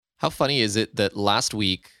How funny is it that last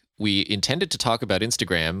week we intended to talk about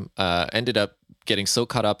Instagram, ended up getting so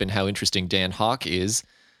caught up in how interesting Dan Hawk is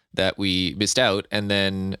that we missed out. And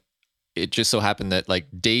then it just so happened that like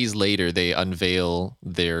days later, they unveil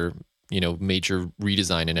their, major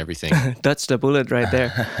redesign and everything. That's the bullet right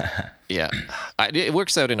there. Yeah. It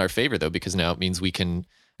works out in our favor, though, because now it means we can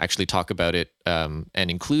actually talk about it and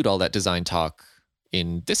include all that design talk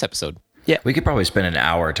in this episode. Yeah. We could probably spend an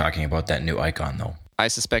hour talking about that new icon, though. I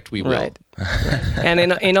suspect we will. Right. And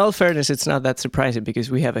in all fairness, it's not that surprising because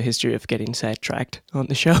we have a history of getting sidetracked on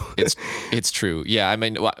the show. It's true. Yeah, I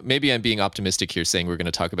mean, maybe I'm being optimistic here, saying we're going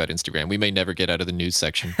to talk about Instagram. We may never get out of the news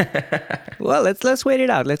section. Well, let's wait it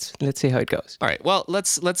out. Let's see how it goes. All right. Well,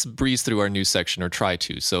 let's breeze through our news section, or try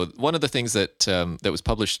to. So one of the things that that was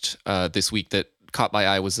published this week that caught my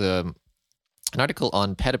eye was an article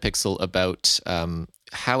on Petapixel about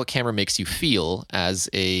how a camera makes you feel as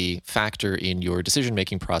a factor in your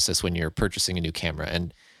decision-making process when you're purchasing a new camera.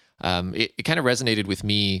 And it kind of resonated with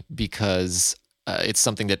me because it's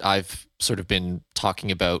something that I've sort of been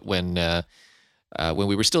talking about when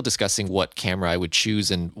we were still discussing what camera I would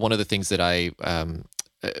choose. And one of the things that I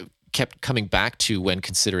kept coming back to when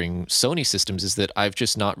considering Sony systems is that I've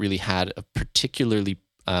just not really had a particularly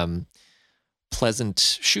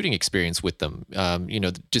pleasant shooting experience with them.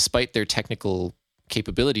 Despite their technical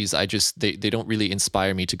capabilities, they don't really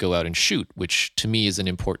inspire me to go out and shoot, which to me is an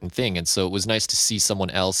important thing. And so it was nice to see someone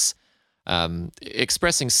else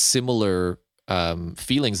expressing similar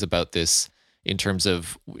feelings about this in terms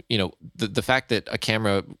of, the fact that a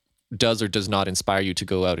camera does or does not inspire you to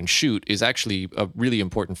go out and shoot is actually a really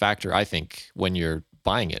important factor, I think, when you're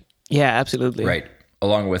buying it. Yeah, absolutely. Right.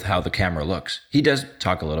 Along with how the camera looks. He does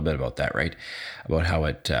talk a little bit about that, right? About how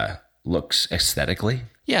it looks aesthetically.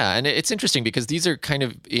 Yeah, and it's interesting because these are kind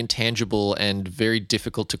of intangible and very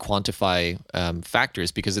difficult to quantify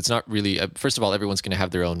factors, because it's not really, first of all, everyone's going to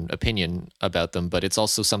have their own opinion about them, but it's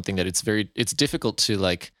also something that it's difficult to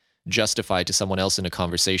like justify to someone else in a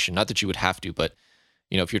conversation. Not that you would have to, but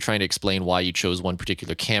if you're trying to explain why you chose one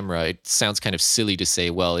particular camera, it sounds kind of silly to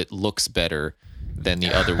say, well, it looks better than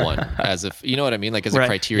the other one, as if, you know what I mean? Like as a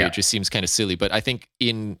criteria, It just seems kind of silly. But I think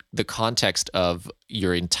in the context of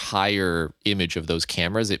your entire image of those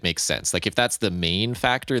cameras, it makes sense. Like if that's the main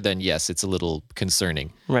factor, then yes, it's a little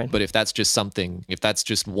concerning. Right. But if that's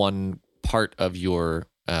just one part of your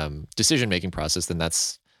decision-making process, then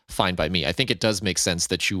that's fine by me. I think it does make sense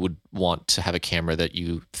that you would want to have a camera that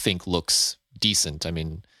you think looks decent. I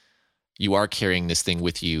mean, you are carrying this thing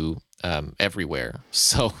with you everywhere.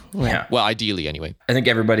 So, well, ideally anyway. I think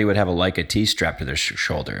everybody would have a Leica T strapped to their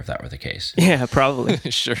shoulder if that were the case. Yeah, probably.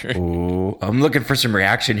 Sure. Ooh, I'm looking for some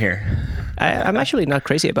reaction here. I'm actually not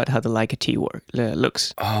crazy about how the Leica T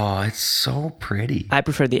looks. Oh, it's so pretty. I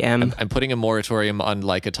prefer the M. I'm putting a moratorium on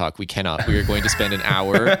Leica talk. We cannot. We are going to spend an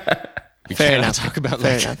hour. We Fair cannot enough. talk about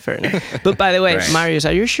Fair Leica. enough. But by the way, Right. Marius,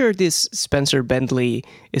 are you sure this Spencer Bentley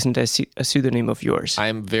isn't a pseudonym of yours? I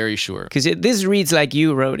am very sure. Because this reads like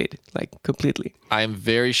you wrote it, like completely. I am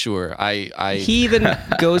very sure. He even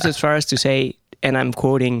goes as far as to say, and I'm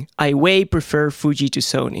quoting, "I way prefer Fuji to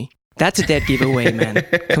Sony." That's a dead giveaway, man.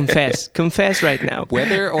 Confess right now.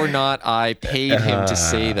 Whether or not I paid him to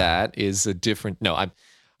say that is a different. No,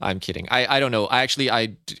 I'm kidding. I don't know. I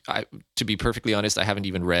to be perfectly honest, I haven't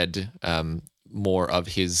even read more of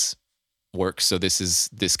his work. So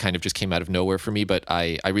this kind of just came out of nowhere for me. But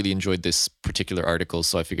I really enjoyed this particular article,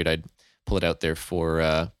 so I figured I'd pull it out there for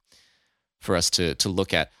us to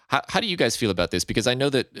look at. How do you guys feel about this? Because I know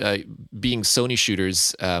that being Sony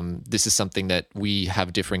shooters, this is something that we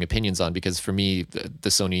have differing opinions on. Because for me, the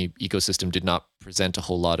Sony ecosystem did not present a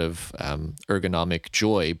whole lot of ergonomic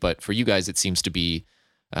joy. But for you guys, it seems to be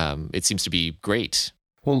great.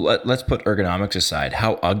 Well, let's put ergonomics aside.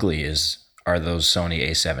 How ugly are those Sony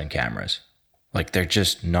A7 cameras? Like they're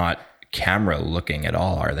just not camera looking at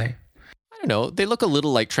all, are they? I don't know. They look a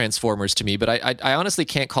little like Transformers to me, but I honestly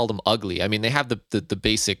can't call them ugly. I mean, they have the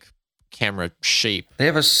basic camera shape. They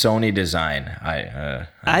have a Sony design.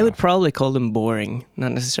 I would probably call them boring,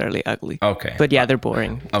 not necessarily ugly. Okay. But yeah, they're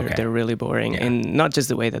boring. Okay. They're really boring. Yeah. And not just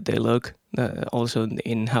the way that they look, also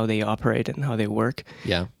in how they operate and how they work.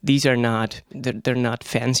 Yeah. These are not, they're not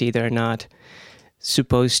fancy. They're not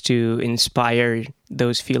supposed to inspire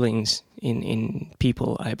those feelings in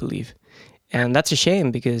people, I believe. And that's a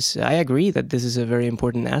shame because I agree that this is a very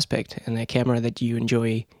important aspect, and a camera that you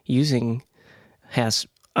enjoy using has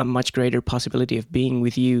a much greater possibility of being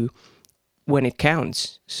with you when it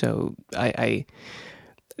counts. So I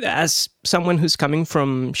as someone who's coming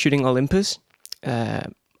from shooting Olympus,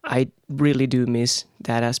 I really do miss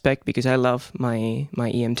that aspect because I love my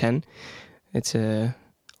EM10. It's a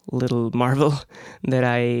little marvel that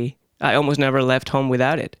I almost never left home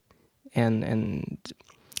without it, and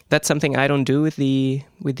that's something I don't do with the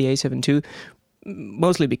A7 II,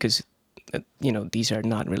 mostly because these are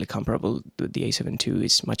not really comparable. The A7 II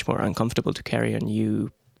is much more uncomfortable to carry on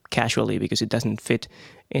you casually because it doesn't fit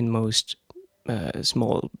in most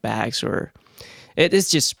small bags, or it is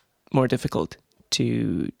just more difficult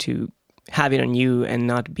to have it on you and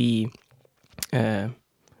not be and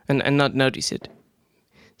not notice it.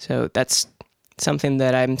 So that's something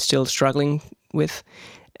that I'm still struggling with.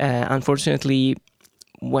 Unfortunately,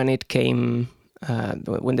 when it came,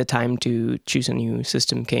 when the time to choose a new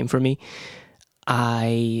system came for me,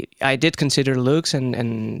 I did consider looks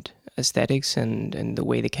and aesthetics and the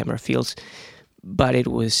way the camera feels, but it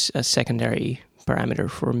was a secondary parameter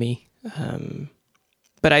for me.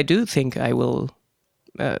 But I do think I will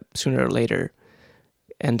sooner or later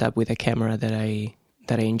end up with a camera that I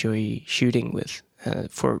enjoy shooting with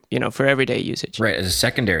for everyday usage. Right, as a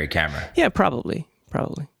secondary camera. Yeah, probably.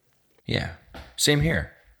 Yeah, same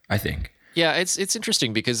here, I think. Yeah, it's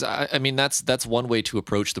interesting because I mean that's one way to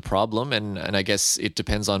approach the problem, and I guess it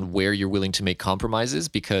depends on where you're willing to make compromises.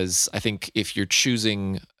 Because I think if you're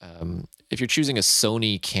choosing a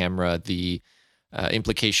Sony camera, the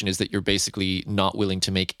implication is that you're basically not willing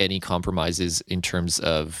to make any compromises in terms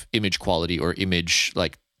of image quality or image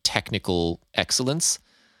like technical excellence,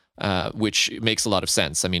 which makes a lot of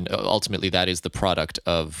sense. I mean, ultimately that is the product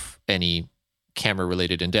of any camera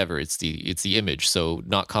related endeavor. It's the image. So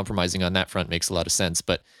not compromising on that front makes a lot of sense.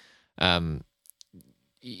 But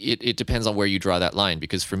it depends on where you draw that line.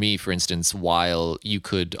 Because for me, for instance, while you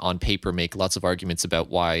could on paper make lots of arguments about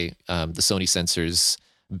why the Sony sensors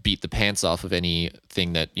beat the pants off of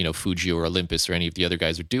anything that Fuji or Olympus or any of the other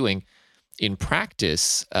guys are doing, in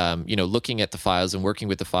practice, looking at the files and working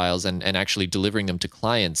with the files and actually delivering them to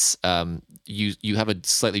clients, you have a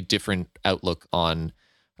slightly different outlook on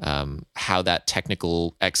how that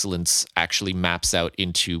technical excellence actually maps out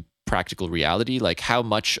into practical reality, like how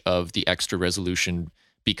much of the extra resolution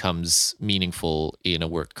becomes meaningful in a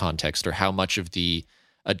work context, or how much of the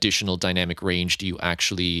additional dynamic range do you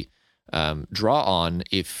actually draw on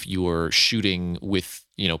if you're shooting with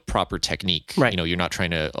proper technique. Right. You're not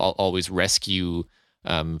trying to always rescue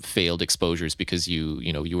failed exposures because you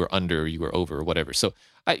were under, you were over, or whatever. So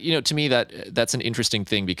to me that's an interesting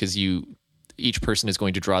thing, because each person is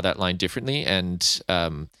going to draw that line differently, and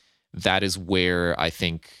that is where I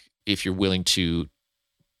think if you're willing to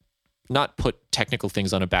not put technical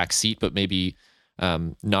things on a back seat, but maybe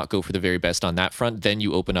not go for the very best on that front, then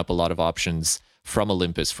you open up a lot of options from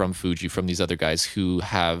Olympus, from Fuji, from these other guys who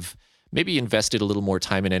have maybe invested a little more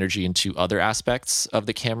time and energy into other aspects of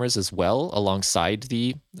the cameras as well, alongside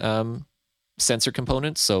the sensor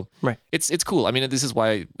components. So right. It's cool. I mean, this is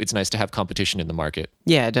why it's nice to have competition in the market.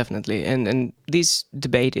 Yeah, definitely. And this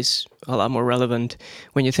debate is a lot more relevant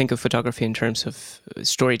when you think of photography in terms of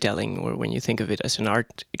storytelling, or when you think of it as an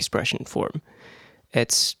art expression form.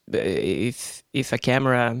 It's if a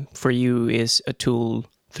camera for you is a tool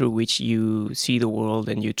through which you see the world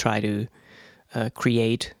and you try to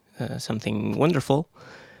create something wonderful,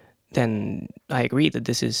 then I agree that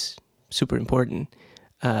this is super important.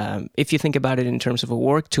 If you think about it in terms of a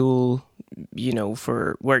work tool,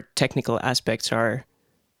 for where technical aspects are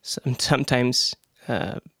sometimes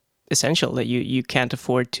essential, that you can't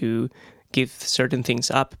afford to give certain things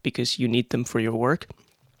up because you need them for your work,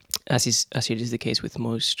 as it is the case with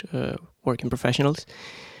most working professionals,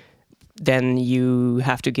 then you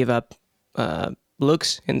have to give up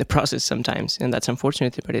looks in the process sometimes, and that's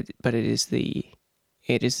unfortunate. But it is the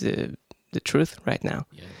truth right now.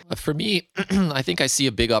 Yeah. For me, I think I see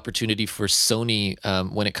a big opportunity for Sony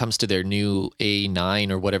when it comes to their new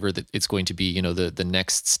A9 or whatever that it's going to be. The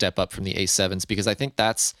next step up from the A7s, because I think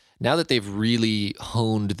that's, now that they've really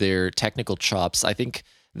honed their technical chops, I think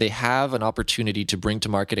they have an opportunity to bring to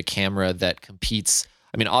market a camera that competes.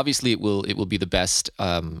 I mean, obviously it will be the best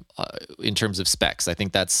in terms of specs. I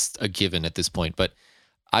think that's a given at this point, but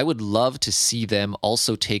I would love to see them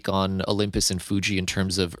also take on Olympus and Fuji in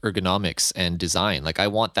terms of ergonomics and design. Like, I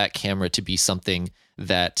want that camera to be something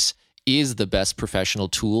that is the best professional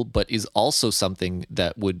tool, but is also something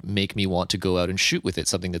that would make me want to go out and shoot with it.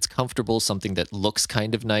 Something that's comfortable, something that looks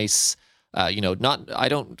kind of nice. I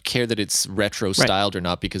don't care that it's retro styled or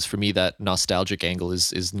not, because for me that nostalgic angle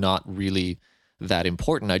is not really that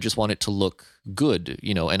important. I just want it to look good,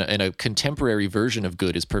 and a contemporary version of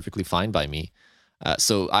good is perfectly fine by me.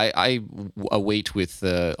 So I await with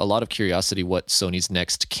a lot of curiosity what Sony's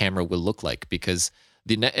next camera will look like, because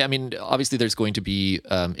obviously there's going to be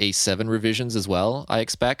A7 revisions as well, I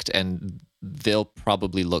expect, and they'll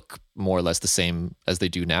probably look more or less the same as they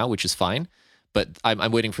do now, which is fine. But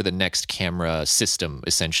I'm waiting for the next camera system,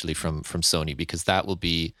 essentially from Sony, because that will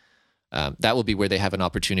be where they have an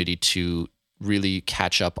opportunity to really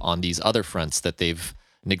catch up on these other fronts that they've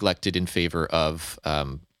neglected in favor of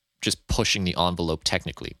just pushing the envelope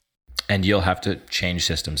technically. And you'll have to change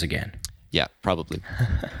systems again. Yeah, probably.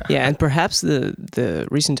 Yeah, and perhaps the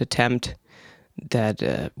recent attempt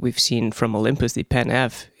that we've seen from Olympus, the Pen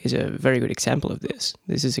F, is a very good example of this.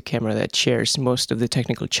 This is a camera that shares most of the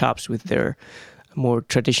technical chops with their more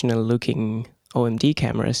traditional-looking OMD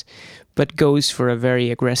cameras, but goes for a very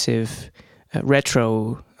aggressive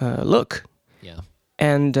retro look. Yeah.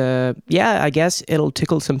 And I guess it'll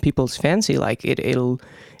tickle some people's fancy. Like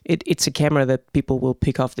it's a camera that people will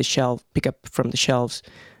pick up from the shelves,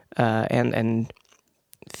 and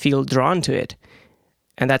feel drawn to it.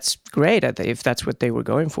 And that's great. If that's what they were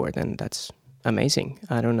going for, then that's amazing.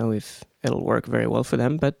 I don't know if it'll work very well for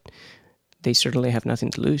them, but they certainly have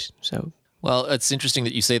nothing to lose. So, well, it's interesting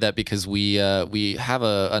that you say that, because we have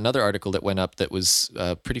another article that went up that was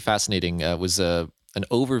pretty fascinating. Was an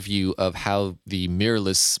overview of how the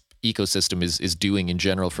mirrorless ecosystem is doing in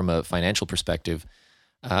general from a financial perspective.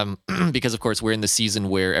 Because of course we're in the season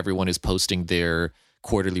where everyone is posting their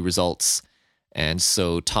quarterly results, and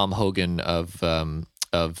so Tom Hogan of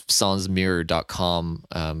sansmirror.com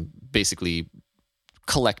basically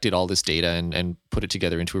collected all this data and put it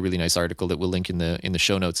together into a really nice article that we'll link in the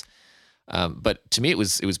show notes. But to me, it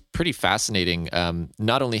was pretty fascinating.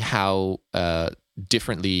 Not only how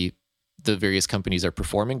differently the various companies are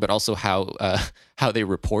performing, but also how they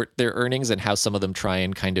report their earnings, and how some of them try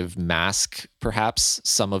and kind of mask perhaps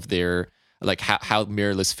some of their, like how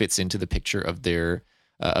mirrorless fits into the picture of their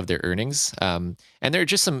earnings. And there are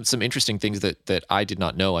just some interesting things that I did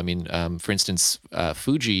not know. I mean, for instance,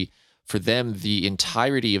 Fuji, for them, the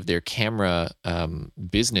entirety of their camera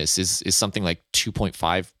business is something like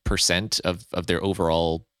 2.5% of their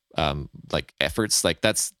overall like efforts. Like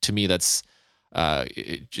to me, that's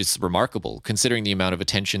just remarkable, considering the amount of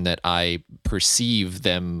attention that I perceive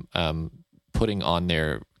them putting on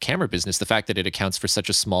their camera business. The fact that it accounts for such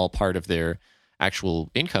a small part of their actual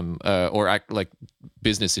income like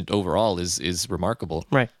business overall is remarkable.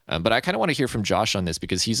 Right. But I kind of want to hear from Josh on this,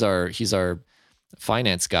 because he's our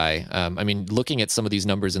finance guy. I mean, looking at some of these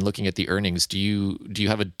numbers and looking at the earnings, do you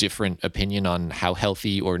have a different opinion on how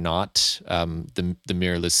healthy or not the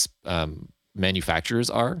mirrorless manufacturers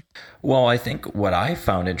are? Well, I think what I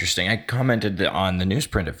found interesting, I commented on the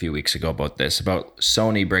newsprint a few weeks ago about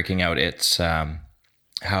Sony breaking out its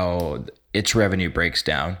how its revenue breaks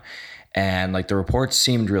down. And like the reports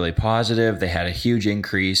seemed really positive. They had a huge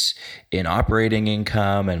increase in operating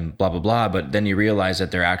income and blah, blah, blah. But then you realize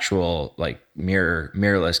that their actual like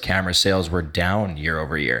mirrorless camera sales were down year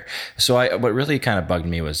over year. So what really kind of bugged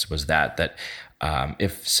me was that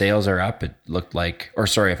if sales are up, it looked like,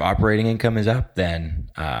 if operating income is up, then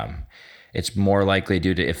it's more likely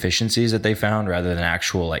due to efficiencies that they found rather than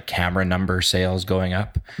actual like camera number sales going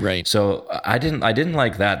up. Right. So I didn't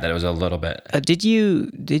like that it was a little bit. Do you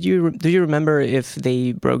remember if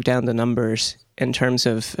they broke down the numbers in terms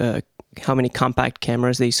of how many compact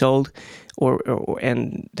cameras they sold,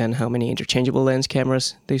 and then how many interchangeable lens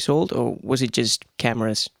cameras they sold, or was it just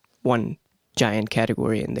cameras, one giant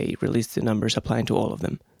category, and they released the numbers applying to all of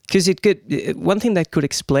them? Because one thing that could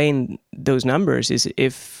explain those numbers is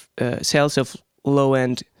if sales of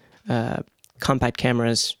low-end compact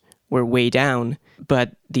cameras were way down,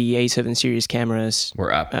 but the A7 series cameras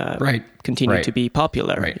were up, continued to be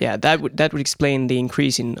popular. Right. Yeah, that would explain the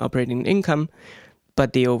increase in operating income,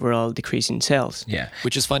 but the overall decrease in sales. Yeah,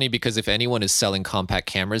 which is funny, because if anyone is selling compact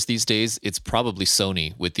cameras these days, it's probably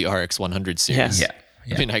Sony with the RX100 series. Yes. Yeah.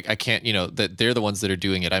 I mean, I can't, that they're the ones that are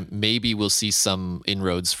doing it. Maybe we'll see some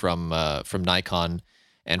inroads from Nikon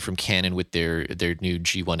and from Canon with their new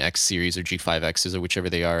G1X series or G5Xs or whichever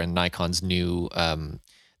they are, and Nikon's new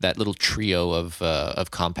that little trio of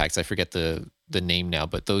compacts. I forget the name now,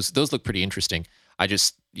 but those look pretty interesting. I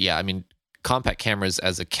mean, compact cameras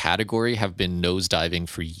as a category have been nosediving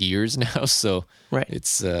for years now, so right.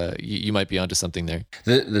 It's you might be onto something there.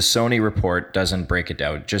 The Sony report doesn't break it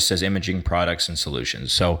down; it just says imaging products and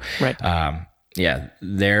solutions. So, right.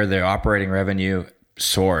 Their operating revenue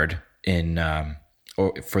soared in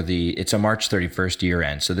it's a March 31st year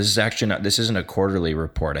end. So this isn't a quarterly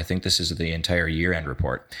report. I think this is the entire year end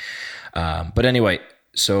report. But anyway.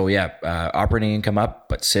 So operating income up,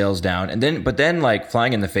 but sales down, but then like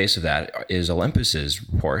flying in the face of that is Olympus's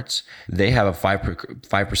reports. They have a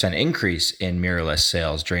 5% increase in mirrorless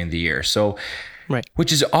sales during the year. So, right,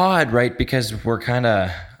 which is odd, right? Because we're kind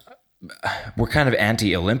of we're kind of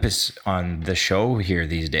anti-Olympus on the show here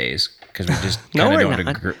these days because we just No, kind of we're don't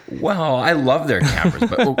not. agree. Well, I love their cameras,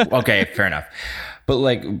 but okay, fair enough.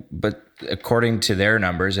 But according to their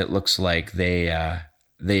numbers, it looks like they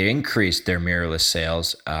increased their mirrorless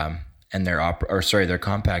sales, and their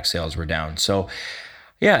compact sales were down. So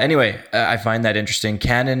yeah, anyway, I find that interesting.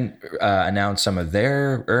 Canon announced some of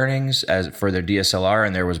their earnings as for their DSLR,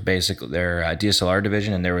 and there was basically their DSLR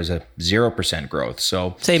division, and there was a 0% growth.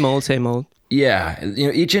 So Same old. yeah,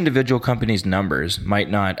 each individual company's numbers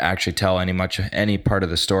might not actually tell any part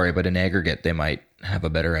of the story, but in aggregate, they might have a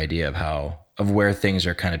better idea of where things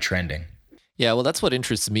are kind of trending. Yeah, well, that's what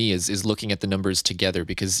interests me is looking at the numbers together,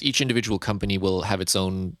 because each individual company will have its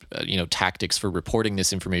own tactics for reporting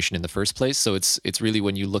this information in the first place. So it's really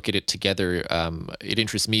when you look at it together, it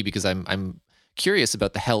interests me because I'm curious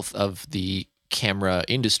about the health of the camera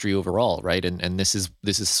industry overall, right? And this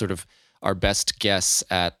is sort of our best guess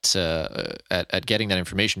at getting that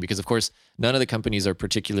information, because of course none of the companies are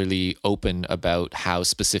particularly open about how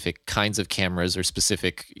specific kinds of cameras or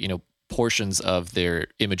specific portions of their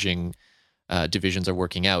imaging divisions are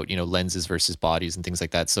working out, lenses versus bodies and things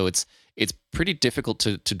like that. So it's pretty difficult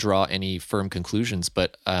to draw any firm conclusions.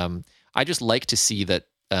 But I just like to see that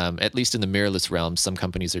at least in the mirrorless realm, some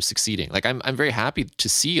companies are succeeding. Like I'm very happy to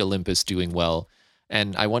see Olympus doing well,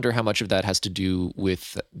 and I wonder how much of that has to do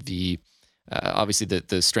with the obviously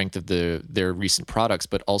the strength of their recent products,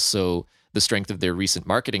 but also the strength of their recent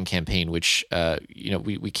marketing campaign, which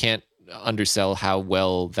we can't undersell how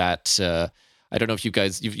well that. I don't know if you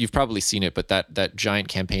guys you've probably seen it, but that giant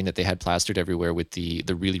campaign that they had plastered everywhere with the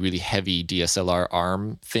really, really heavy DSLR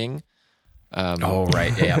arm thing. Oh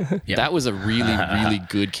right, yeah. That was a really, really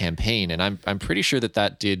good campaign, and I'm pretty sure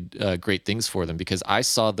that did great things for them, because I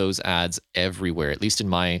saw those ads everywhere. At least in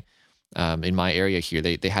my area here,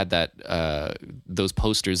 they had those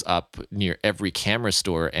posters up near every camera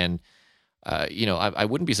store, and I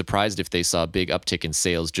wouldn't be surprised if they saw a big uptick in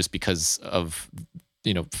sales just because of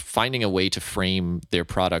finding a way to frame their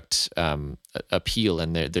product appeal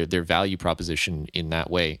and their value proposition in that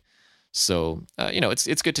way. So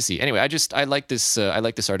it's good to see. Anyway, I like this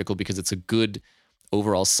article because it's a good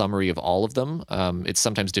overall summary of all of them. It's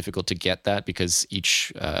sometimes difficult to get that because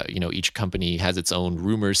each company has its own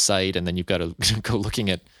rumors site, and then you've got to go looking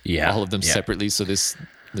at all of them separately. So this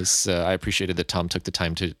I appreciated that Tom took the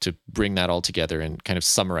time to bring that all together and kind of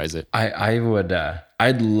summarize it.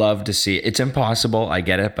 I'd love to see. It's impossible, I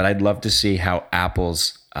get it, but I'd love to see how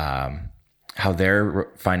Apple's how their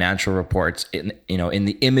financial reports in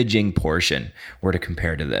the imaging portion were to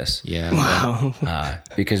compare to this. Yeah. Wow.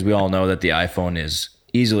 Because we all know that the iPhone is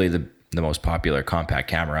easily the most popular compact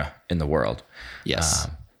camera in the world. Yes.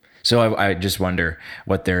 So I just wonder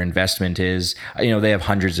what their investment is. They have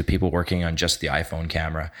hundreds of people working on just the iPhone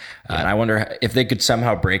camera. And I wonder if they could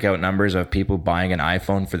somehow break out numbers of people buying an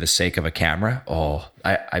iPhone for the sake of a camera. Oh,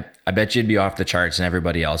 I bet you'd be off the charts and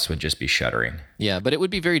everybody else would just be shuddering. Yeah, but it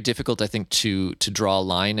would be very difficult, I think, to draw a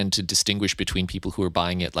line and to distinguish between people who are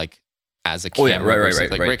buying it like as a camera. Oh, yeah,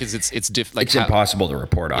 right. Like, because it's impossible to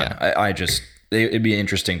report on. Yeah. It'd be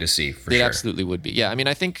interesting to see for sure. It absolutely would be. Yeah, I mean,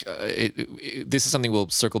 I think this is something we'll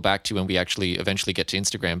circle back to when we actually eventually get to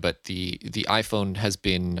Instagram. But the iPhone has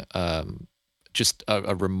been just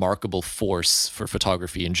a remarkable force for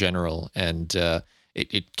photography in general, and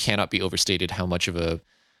it cannot be overstated how much of a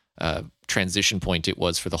transition point it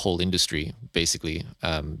was for the whole industry, basically,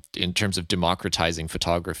 in terms of democratizing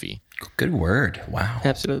photography. Good word. Wow.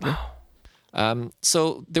 Absolutely. Wow.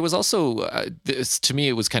 So there was also, to me,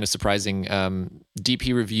 it was kind of surprising.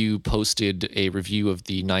 DP Review posted a review of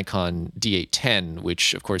the Nikon D810,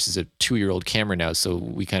 which of course is a 2-year-old camera now. So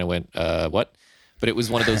we kind of went, what? But it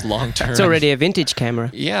was one of those long-term. It's already a vintage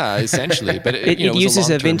camera. Yeah, essentially. But it uses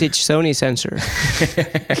a vintage Sony sensor.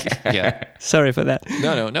 Yeah. Sorry for that.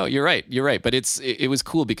 No. You're right. But it was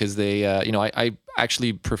cool because they, I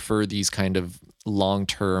actually prefer these kind of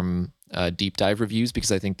long-term deep dive reviews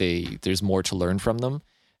because I think there's more to learn from them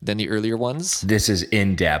than the earlier ones. This is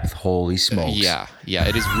in depth. Holy smokes! Yeah,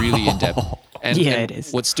 it is really in depth. And it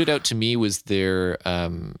is. What stood out to me was their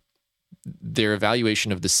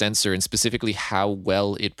evaluation of the sensor and specifically how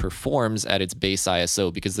well it performs at its base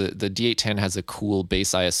ISO, because the D810 has a cool base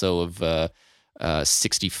ISO of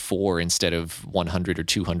 64 instead of 100 or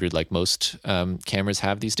 200 like most cameras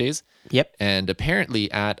have these days. Yep. And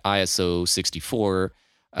apparently at ISO 64.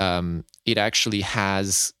 It actually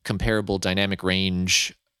has comparable dynamic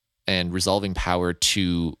range and resolving power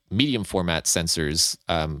to medium format sensors.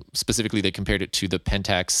 Specifically, they compared it to the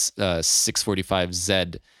Pentax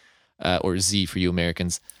 645Z or Z for you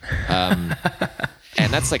Americans.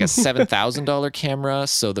 and that's like a $7,000 camera.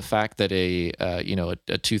 So the fact that a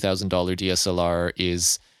 $2,000 DSLR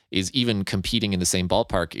is even competing in the same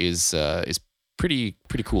ballpark is pretty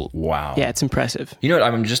cool. Wow. Yeah, it's impressive. You know what?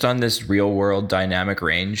 I'm just on this Real World Dynamic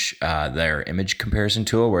Range, their image comparison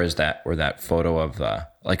tool. Where that photo of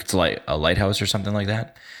like it's like a lighthouse or something like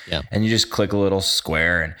that. Yeah. And you just click a little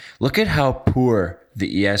square and look at how poor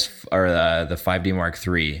the ES or the 5D Mark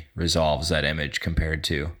III resolves that image compared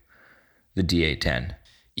to the D810.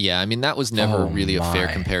 Yeah, I mean that was never really a fair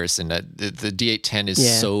comparison. The D810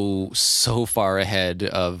 is so far ahead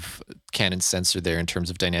of Canon's sensor there in terms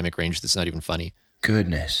of dynamic range. That's not even funny.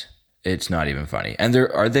 Goodness, it's not even funny. And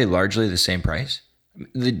are they largely the same price?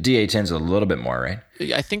 The D810 is a little bit more, right?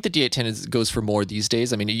 I think the D810 goes for more these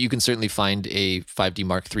days. I mean, you can certainly find a 5D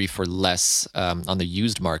Mark III for less on the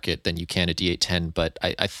used market than you can a D810, but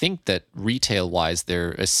I think that retail-wise,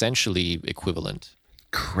 they're essentially equivalent.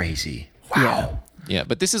 Crazy. Wow. Yeah,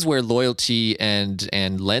 but this is where loyalty and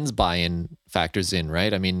lens buy-in factors in,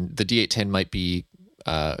 right? I mean, the D810 might be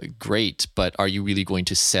great, but are you really going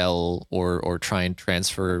to sell or try and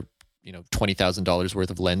transfer $20,000 worth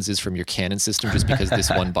of lenses from your Canon system just because this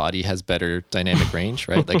one body has better dynamic range,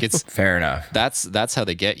 right? Like it's fair enough. That's how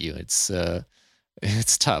they get you.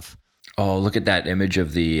 It's tough. Oh, look at that image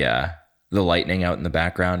of the lightning out in the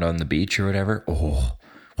background on the beach or whatever. Oh,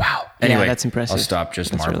 wow. Anyway, that's impressive. I'll stop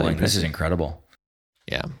just marveling. Really this is incredible.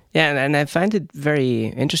 Yeah. Yeah, and I find it very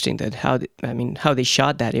interesting that how they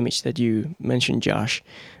shot that image that you mentioned, Josh.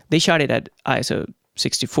 They shot it at ISO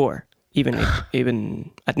 64.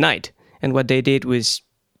 Even at night. And what they did was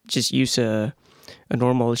just use a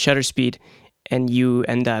normal shutter speed, and you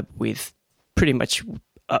end up with pretty much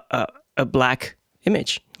a black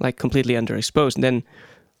image, like completely underexposed, and then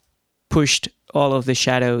pushed all of the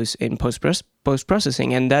shadows in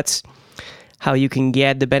post-processing. And that's how you can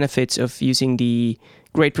get the benefits of using the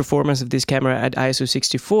great performance of this camera at ISO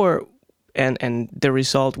 64, and the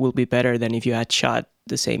result will be better than if you had shot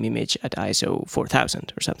the same image at ISO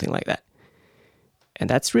 4000 or something like that. And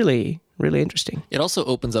that's really, really interesting. It also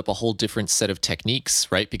opens up a whole different set of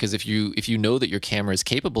techniques, right? Because if you know that your camera is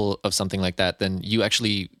capable of something like that, then you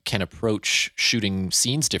actually can approach shooting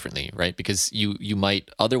scenes differently, right? Because you might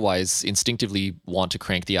otherwise instinctively want to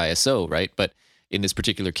crank the ISO, right? But in this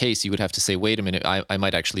particular case, you would have to say, wait a minute, I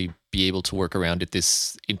might actually be able to work around it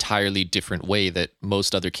this entirely different way that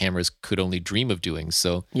most other cameras could only dream of doing.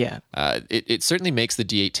 So yeah, it certainly makes the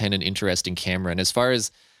D810 an interesting camera. And as far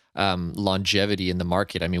as longevity in the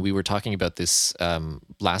market, I mean, we were talking about this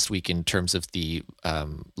last week in terms of the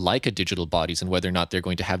Leica digital bodies and whether or not they're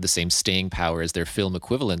going to have the same staying power as their film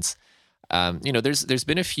equivalents. There's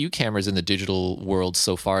been a few cameras in the digital world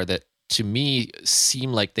so far that to me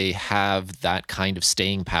seem like they have that kind of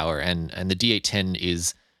staying power, and the D810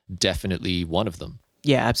 is definitely one of them.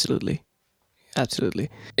 Yeah, absolutely.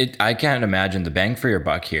 I can't imagine the bang for your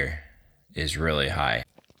buck here is really high.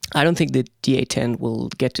 I don't think the D810 will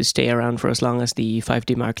get to stay around for as long as the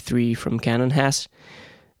 5D Mark III from Canon has,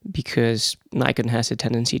 because Nikon has a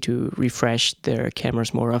tendency to refresh their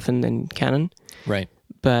cameras more often than Canon. Right.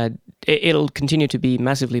 But it'll continue to be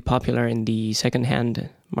massively popular in the second-hand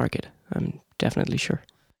market, I'm definitely sure.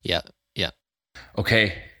 Yeah.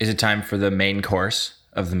 Okay, is it time for the main course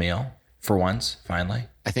of the meal for once, finally?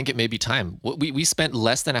 I think it may be time. We spent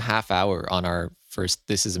less than a half hour on our first.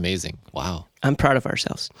 This is amazing. Wow. I'm proud of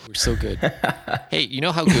ourselves. We're so good. Hey, you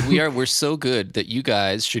know how good we are? We're so good that you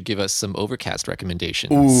guys should give us some Overcast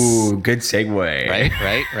recommendations. Ooh, good segue.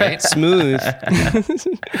 Right? Smooth.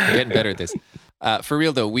 We're getting better at this. For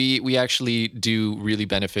real though, we actually do really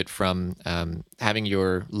benefit from having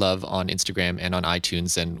your love on Instagram and on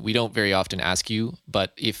iTunes, and we don't very often ask you,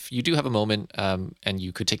 but if you do have a moment and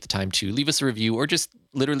you could take the time to leave us a review or just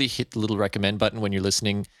literally hit the little recommend button when you're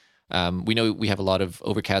listening. We know we have a lot of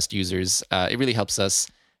Overcast users. It really helps us,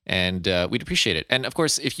 and we'd appreciate it. And of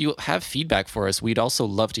course, if you have feedback for us, we'd also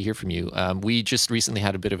love to hear from you. We just recently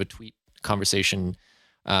had a bit of a tweet conversation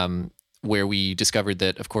where we discovered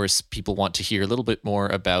that, of course, people want to hear a little bit more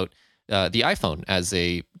about the iPhone as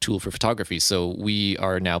a tool for photography. So we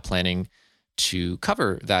are now planning to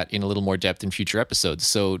cover that in a little more depth in future episodes.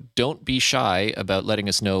 So don't be shy about letting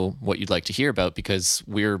us know what you'd like to hear about, because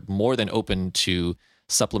we're more than open to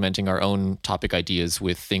supplementing our own topic ideas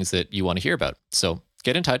with things that you want to hear about. So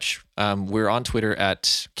get in touch. We're on Twitter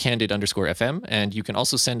at candid_FM, and you can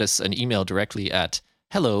also send us an email directly at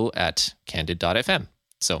hello@candid.fm.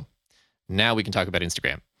 So now we can talk about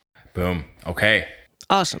Instagram. Boom. Okay.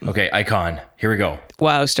 Awesome. Okay, Icon. Here we go.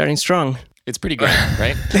 Wow, starting strong. It's pretty great,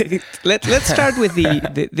 right? Let's start with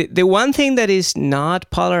the one thing that is not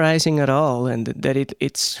polarizing at all, and that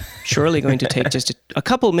it's surely going to take just a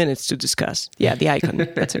couple minutes to discuss. Yeah, the icon.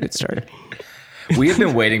 That's a good start. We have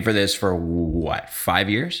been waiting for this for what, 5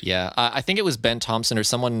 years? Yeah, I think it was Ben Thompson or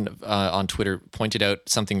someone on Twitter pointed out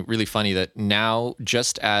something really funny, that now,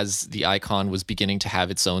 just as the icon was beginning to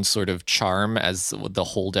have its own sort of charm as the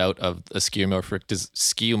holdout of a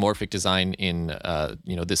skeuomorphic design in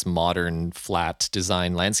this modern flat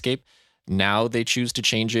design landscape, now they choose to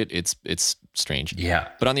change it. It's strange. Yeah.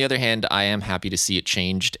 But on the other hand, I am happy to see it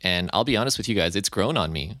changed, and I'll be honest with you guys, it's grown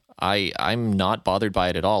on me. I'm not bothered by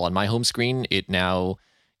it at all. On my home screen,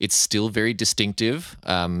 it's still very distinctive.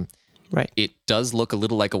 Right. It does look a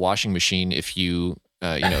little like a washing machine if you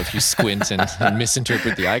squint and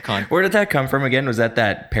misinterpret the icon. Where did that come from again? Was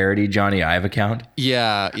that parody Johnny Ive account?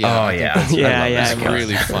 Yeah. Oh yeah. It's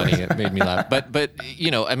really funny. It made me laugh. But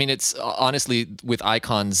it's honestly, with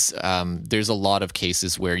icons, there's a lot of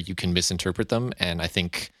cases where you can misinterpret them, and I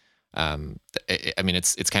think.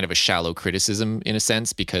 It's kind of a shallow criticism in a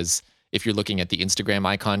sense, because if you're looking at the Instagram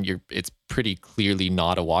icon, it's pretty clearly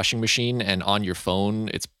not a washing machine, and on your phone,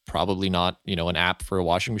 it's probably not, an app for a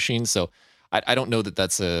washing machine. So I don't know that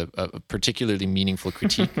that's a particularly meaningful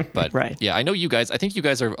critique, but right. Yeah, I think you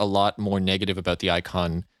guys are a lot more negative about the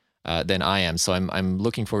icon than I am. So I'm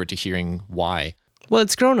looking forward to hearing why. Well,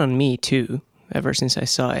 it's grown on me too, ever since I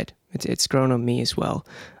saw it. It's grown on me as well.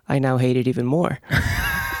 I now hate it even more.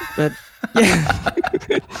 But yeah,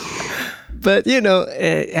 but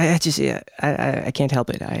I can't help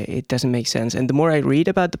it. It doesn't make sense. And the more I read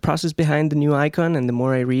about the process behind the new icon, and the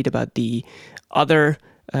more I read about the other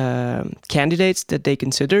candidates that they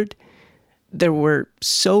considered, there were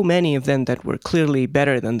so many of them that were clearly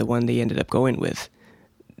better than the one they ended up going with,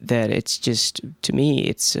 that it's just, to me,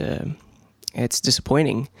 it's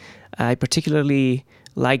disappointing. I particularly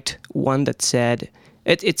liked one that said.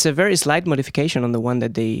 It's a very slight modification on the one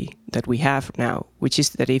that we have now, which is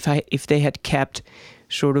that if they had kept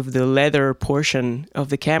sort of the leather portion of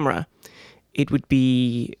the camera, it would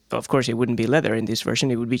be, of course, it wouldn't be leather in this version.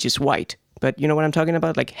 It would be just white. But you know what I'm talking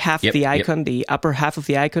about? Like half the icon, the upper half of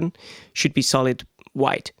the icon should be solid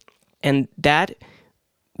white. And that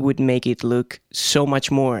would make it look so much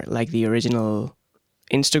more like the original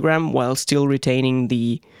Instagram, while still retaining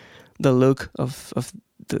the look of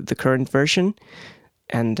the current version.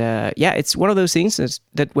 And it's one of those things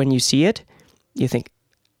that when you see it, you think,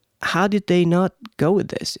 how did they not go with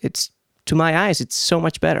this? It's, to my eyes, it's so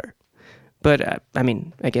much better. But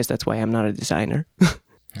I guess that's why I'm not a designer.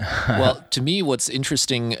 Well, to me, what's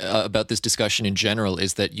interesting about this discussion in general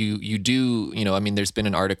is that you do, there's been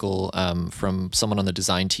an article from someone on the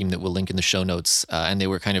design team that we'll link in the show notes, and they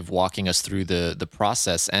were kind of walking us through the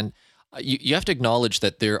process. And you have to acknowledge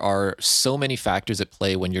that there are so many factors at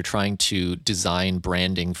play when you're trying to design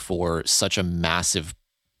branding for such a massive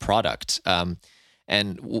product.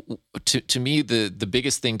 And to me, the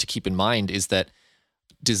biggest thing to keep in mind is that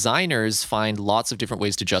designers find lots of different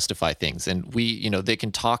ways to justify things. And they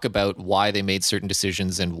can talk about why they made certain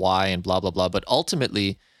decisions and why and blah, blah, blah. But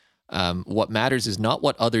ultimately, what matters is not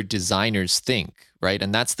what other designers think, right?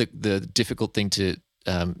 And that's the difficult thing to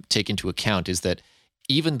take into account, is that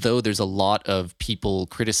even though there's a lot of people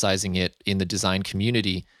criticizing it in the design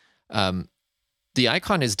community, the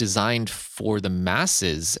icon is designed for the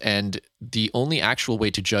masses, and the only actual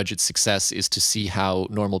way to judge its success is to see how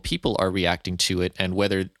normal people are reacting to it and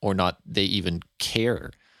whether or not they even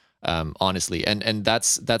care, honestly. And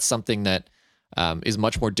that's something that is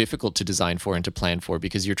much more difficult to design for and to plan for,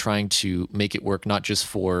 because you're trying to make it work not just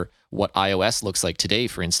for what iOS looks like today,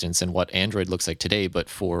 for instance, and what Android looks like today, but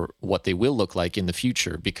for what they will look like in the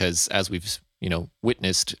future. Because as we've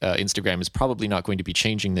witnessed, Instagram is probably not going to be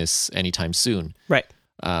changing this anytime soon. Right.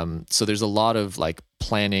 So there's a lot of like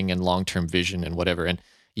planning and long-term vision and whatever. And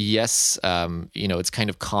yes, it's kind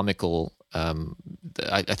of comical.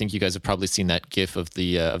 I think you guys have probably seen that GIF of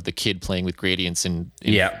the kid playing with gradients in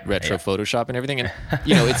retro Photoshop and everything. And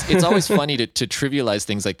it's always funny to trivialize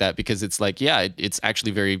things like that, because it's like, it's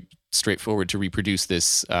actually very straightforward to reproduce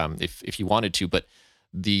this if you wanted to, but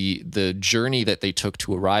the journey that they took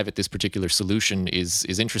to arrive at this particular solution is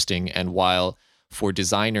interesting. And while for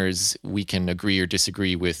designers we can agree or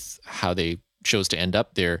disagree with how they chose to end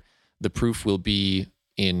up there, the proof will be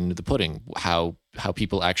in the pudding, how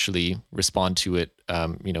people actually respond to it.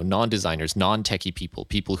 Non-designers, non-techie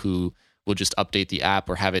people who will just update the app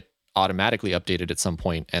or have it automatically updated at some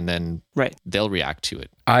point, and then they'll react to it.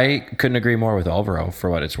 I couldn't agree more with Alvaro, for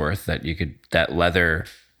what it's worth, that leather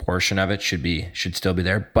portion of it should still be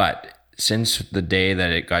there. But since the day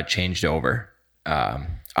that it got changed over,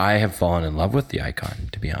 I have fallen in love with the icon,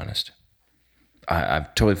 to be honest.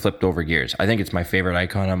 I've totally flipped over gears. I think it's my favorite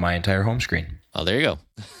icon on my entire home screen. Oh, there you go.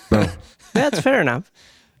 Boom. That's fair enough.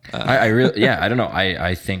 I really, I don't know.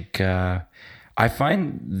 I think I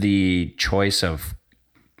find the choice of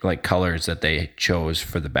like colors that they chose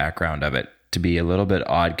for the background of it to be a little bit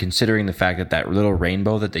odd, considering the fact that that little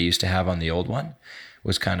rainbow that they used to have on the old one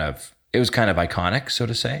was kind of iconic, so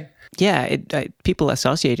to say. Yeah, people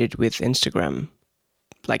associate it with Instagram,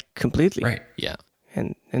 like completely. Right. Yeah.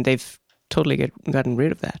 And they've totally gotten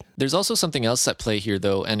rid of that. There's also something else at play here,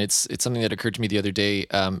 though, and it's something that occurred to me the other day.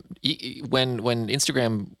 When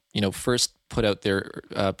Instagram, first put out their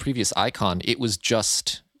previous icon, it was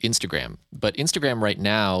just Instagram. But Instagram right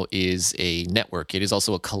now is a network. It is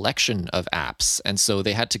also a collection of apps, and so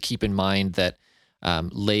they had to keep in mind that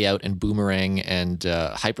Layout and Boomerang and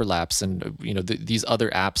Hyperlapse and these other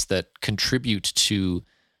apps that contribute to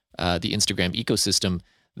the Instagram ecosystem,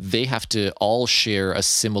 they have to all share a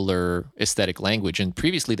similar aesthetic language. And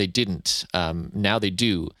previously they didn't. Now they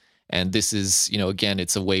do. And this is, again,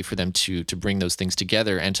 it's a way for them to bring those things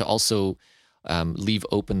together and to also leave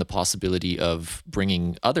open the possibility of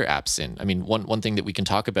bringing other apps in. I mean, one thing that we can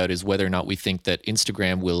talk about is whether or not we think that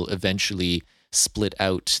Instagram will eventually split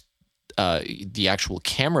out the actual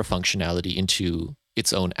camera functionality into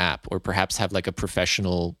its own app, or perhaps have like a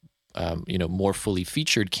professional, more fully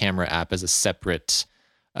featured camera app as a separate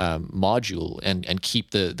module, and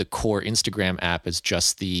keep the core Instagram app as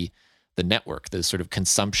just the network, the sort of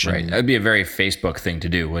consumption. Right. That'd be a very Facebook thing to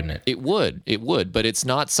do, wouldn't it? It would, but it's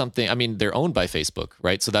not something. I mean, they're owned by Facebook,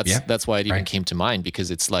 right? So that's why it even came to mind,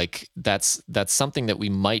 because it's like that's something that we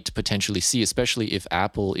might potentially see, especially if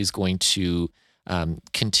Apple is going to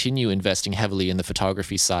continue investing heavily in the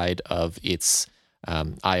photography side of its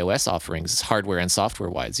iOS offerings, hardware and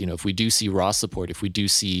software wise. If we do see RAW support, if we do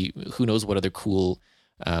see who knows what other cool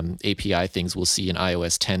API things we'll see in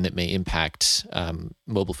iOS 10 that may impact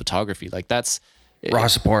mobile photography, like that's RAW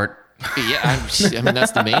support. Yeah, I mean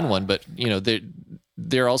that's the main one, but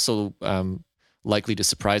they're also likely to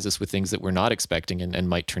surprise us with things that we're not expecting and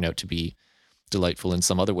might turn out to be delightful in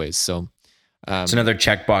some other ways. So it's another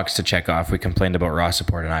checkbox to check off. We complained about RAW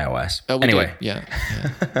support in iOS. Anyway, yeah.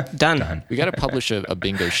 Done. We got to publish a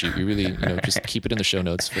bingo sheet. We really, just keep it in the show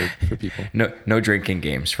notes for people. No drinking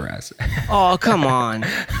games for us. Oh, come on.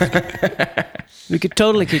 We could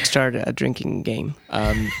totally kickstart a drinking game.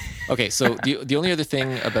 Okay, so the only other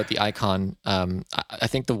thing about the icon, I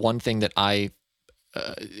think the one thing that I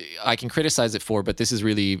can criticize it for, but this is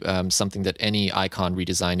really something that any icon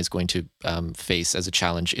redesign is going to face as a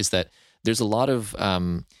challenge, is that there's a lot of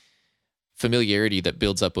familiarity that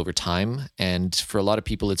builds up over time. And for a lot of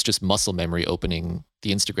people, it's just muscle memory opening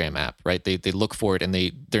the Instagram app, right? They look for it and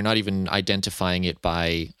they're not even identifying it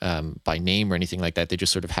by name or anything like that. They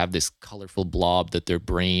just sort of have this colorful blob that their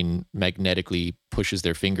brain magnetically pushes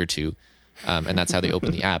their finger to. And that's how they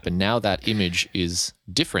open the app. And now that image is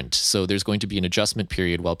different. So there's going to be an adjustment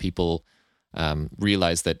period while people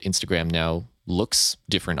realize that Instagram now looks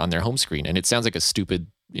different on their home screen. And it sounds like a stupid,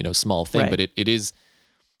 small thing, right. But it is,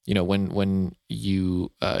 when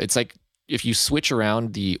you, it's like if you switch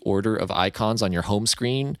around the order of icons on your home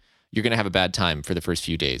screen, you're going to have a bad time for the first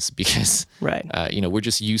few days because, right. We're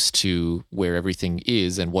just used to where everything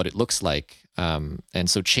is and what it looks like. And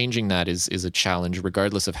so changing that is a challenge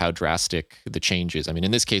regardless of how drastic the change is. I mean,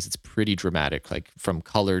 in this case, it's pretty dramatic, like from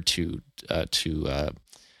color to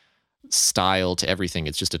style to everything.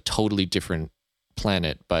 It's just a totally different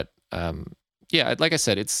planet. But yeah, like I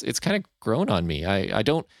said, it's kind of grown on me. I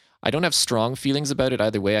don't have strong feelings about it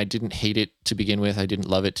either way. I didn't hate it to begin with. I didn't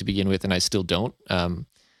love it to begin with, and I still don't.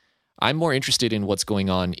 I'm more interested in what's going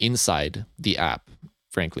on inside the app,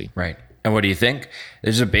 frankly. Right. And what do you think?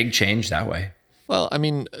 There's a big change that way. Well, I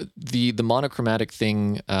mean, the monochromatic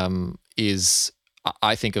thing is,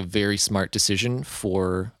 I think, a very smart decision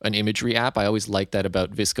for an imagery app. I always like that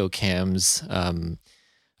about ViscoCam's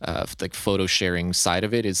like photo sharing side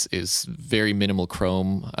of it is very minimal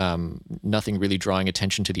chrome, nothing really drawing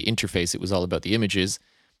attention to the interface. It was all about the images.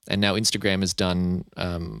 And now Instagram has done,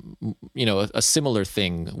 a similar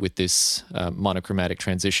thing with this monochromatic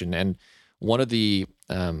transition. And one of the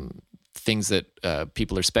things that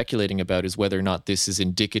people are speculating about is whether or not this is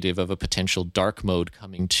indicative of a potential dark mode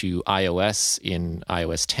coming to iOS in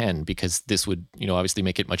iOS 10, because this would, obviously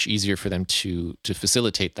make it much easier for them to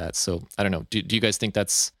facilitate that. So I don't know. Do you guys think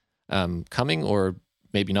that's coming, or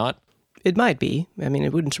maybe not? It might be. I mean,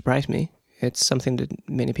 it wouldn't surprise me. It's something that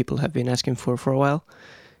many people have been asking for a while.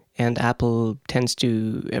 And Apple tends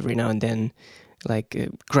to, every now and then,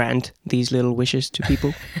 grant these little wishes to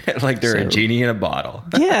people. Like they're a genie in a bottle.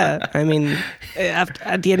 Yeah, I mean,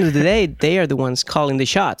 at the end of the day, they are the ones calling the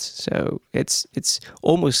shots. So it's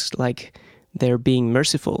almost like they're being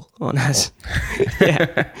merciful on us.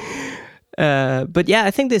 Yeah. But yeah,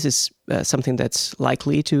 I think this is something that's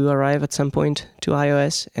likely to arrive at some point to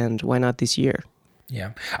iOS, and why not this year?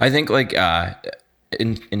 Yeah, I think like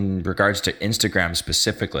in regards to Instagram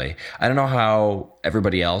specifically, I don't know how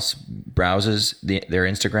everybody else browses their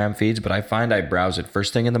Instagram feeds, but I find I browse it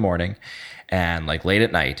first thing in the morning and like late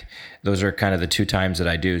at night. Those are kind of the two times that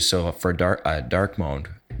I do. So for dark mode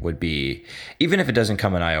would be, even if it doesn't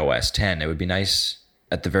come in iOS 10, it would be nice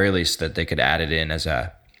at the very least that they could add it in as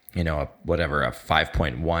a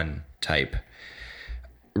 5.1 type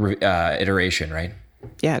iteration, right?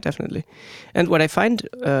 Yeah, definitely. And what I find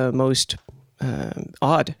most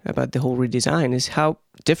odd about the whole redesign is how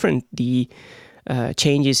different the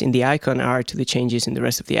changes in the icon are to the changes in the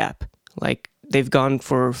rest of the app. Like they've gone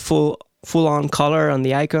for full-on color on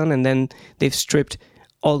the icon, and then they've stripped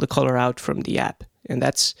all the color out from the app. And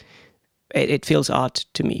it feels odd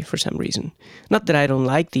to me for some reason. Not that I don't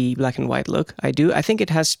like the black and white look. I do. I think it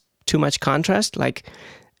has too much contrast. Like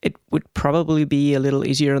it would probably be a little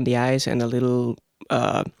easier on the eyes and a little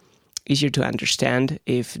easier to understand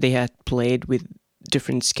if they had played with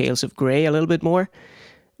different scales of gray a little bit more.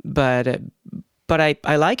 But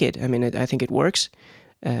I like it. I mean, I think it works.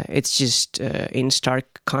 It's just in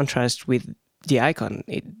stark contrast with the icon.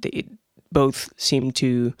 It both seem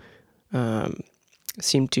to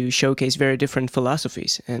showcase very different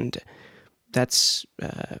philosophies, and that's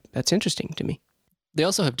interesting to me. They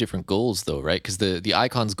also have different goals, though, right? Because the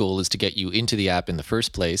icon's goal is to get you into the app in the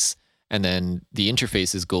first place, and then the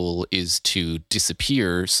interface's goal is to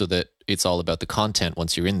disappear so that it's all about the content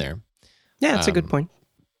once you're in there. Yeah, that's a good point.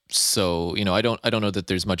 So, I don't know that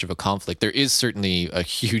there's much of a conflict. There is certainly a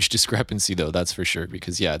huge discrepancy, though, that's for sure.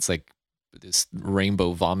 Because, yeah, it's like this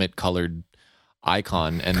rainbow vomit-colored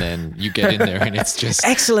icon, and then you get in there and it's just...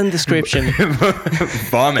 Excellent description.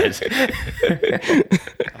 Vomit.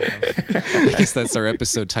 I guess that's our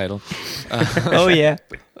episode title. Oh, yeah.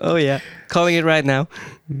 Calling it right now.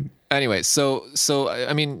 Anyway, so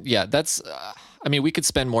I mean, yeah, that's... I mean, we could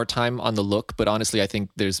spend more time on the look, but honestly, I think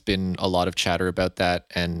there's been a lot of chatter about that,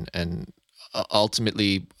 and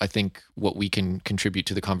ultimately, I think what we can contribute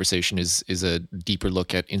to the conversation is a deeper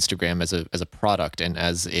look at Instagram as a product and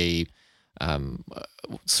as a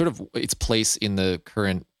sort of its place in the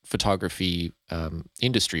current photography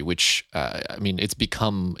industry, which I mean, it's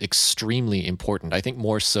become extremely important. I think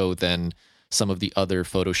more so than some of the other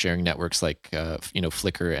photo sharing networks like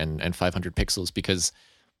Flickr and 500 Pixels, because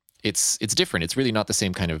it's different. It's really not the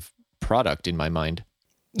same kind of product in my mind.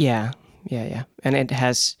 Yeah. And it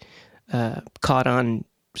has caught on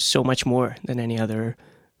so much more than any other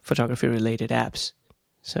photography-related apps.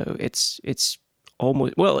 So it's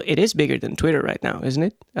almost, well, it is bigger than Twitter right now, isn't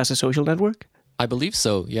it? As a social network? I believe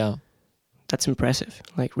so, yeah. That's impressive.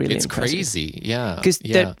 Like, really it's impressive. It's crazy, yeah. Because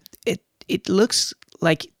it looks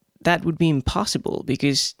like that would be impossible,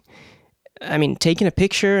 because, I mean, taking a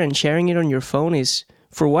picture and sharing it on your phone is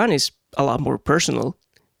a lot more personal,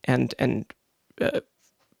 and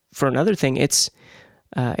for another thing, it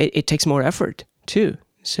takes more effort too.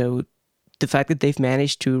 So the fact that they've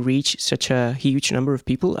managed to reach such a huge number of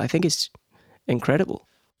people, I think, is incredible.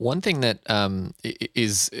 One thing that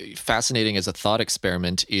is fascinating as a thought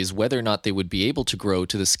experiment is whether or not they would be able to grow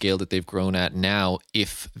to the scale that they've grown at now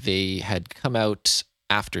if they had come out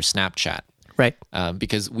after Snapchat. Right.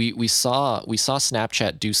 Because we saw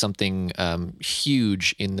Snapchat do something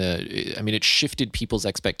huge it shifted people's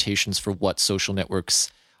expectations for what social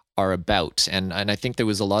networks are about. And I think there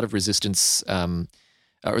was a lot of resistance,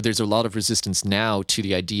 or there's a lot of resistance now to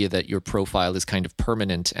the idea that your profile is kind of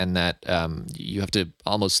permanent, and that you have to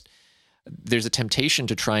almost... There's a temptation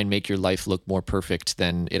to try and make your life look more perfect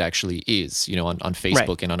than it actually is, on Facebook,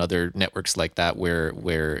 right, and on other networks like that, where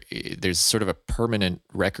there's sort of a permanent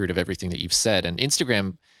record of everything that you've said. And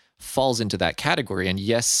Instagram falls into that category. And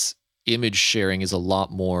yes, image sharing is a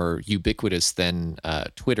lot more ubiquitous than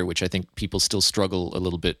Twitter, which I think people still struggle a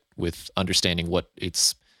little bit with understanding what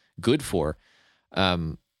it's good for.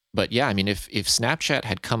 But yeah, I mean, if Snapchat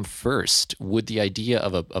had come first, would the idea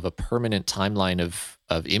of a permanent timeline of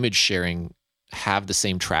image sharing have the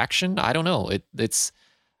same traction? I don't know. It's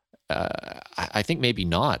I think maybe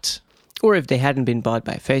not. Or if they hadn't been bought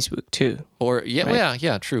by Facebook too. Or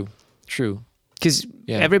right? True. Because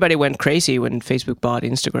everybody went crazy when Facebook bought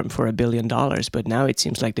Instagram for $1 billion, but now it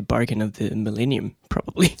seems like the bargain of the millennium,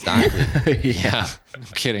 probably. Exactly. Yeah, no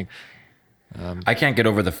kidding. I can't get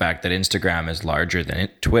over the fact that Instagram is larger than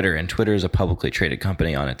Twitter, and Twitter is a publicly traded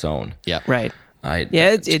company on its own. Yeah. Right.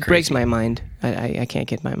 It breaks my mind. I can't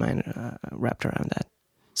get my mind wrapped around that.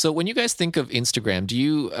 So when you guys think of Instagram, do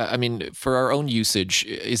you, I mean, for our own usage,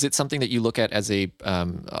 is it something that you look at as a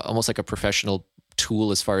almost like a professional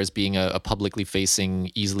tool as far as being a publicly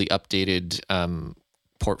facing, easily updated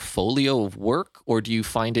portfolio of work? Or do you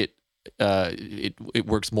find it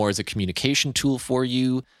works more as a communication tool for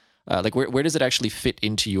you? Like where does it actually fit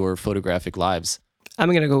into your photographic lives? I'm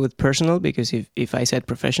going to go with personal, because if I said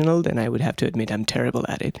professional, then I would have to admit I'm terrible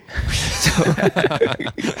at it.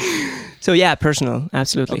 So yeah, personal,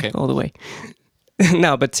 absolutely, Okay. all the way.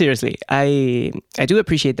 No, but seriously, I do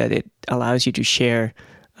appreciate that it allows you to share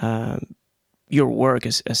your work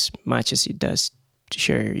as much as it does to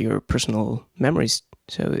share your personal memories.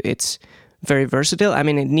 So it's very versatile. I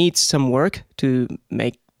mean, it needs some work to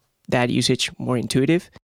make that usage more intuitive,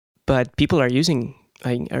 but people are using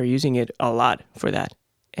it a lot for that.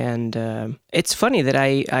 And it's funny that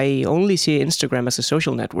I only see Instagram as a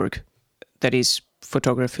social network that is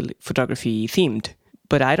photography themed,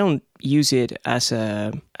 but I don't use it as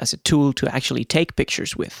a tool to actually take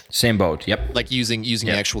pictures with. Same boat. Yep. Like using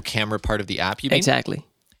the actual camera part of the app, you mean? Exactly.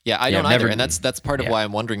 Yeah, I don't either, never- and that's part of why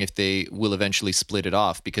I'm wondering if they will eventually split it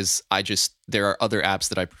off, because there are other apps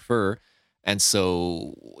that I prefer, and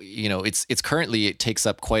so it's currently, it takes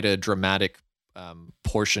up quite a dramatic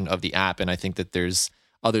portion of the app, and I think that there's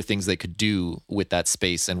other things they could do with that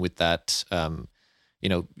space and with that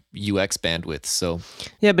UX bandwidth. So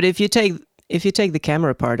Yeah, but if you take the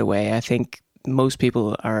camera part away, I think most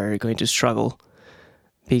people are going to struggle,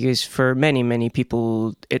 because for many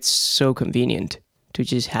people it's so convenient to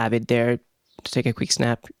just have it there, to take a quick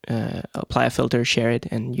snap, apply a filter, share it,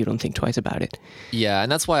 and you don't think twice about it. yeah, and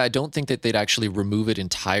that's why I don't think that they'd actually remove it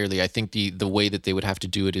entirely. I think the way that they would have to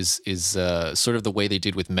do it is sort of the way they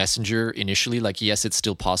did with Messenger initially. Like, yes, it's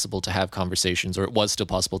still possible to have conversations, or it was still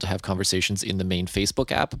possible to have conversations in the main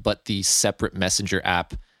Facebook app, but the separate Messenger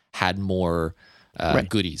app had more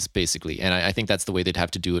goodies, basically. And I think that's the way they'd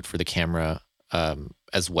have to do it for the camera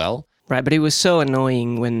as well. Right, but it was so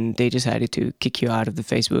annoying when they decided to kick you out of the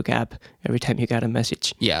Facebook app every time you got a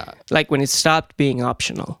message. Yeah, Like when it stopped being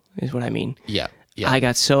optional, is what I mean. yeah. I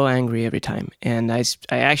got so angry every time, and I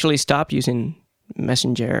actually stopped using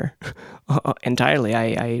Messenger entirely.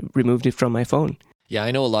 I removed it from my phone. Yeah,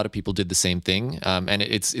 I know a lot of people did the same thing, and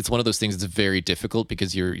it's one of those things that's very difficult,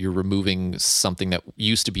 because you're removing something that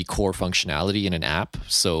used to be core functionality in an app.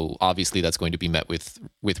 So obviously that's going to be met with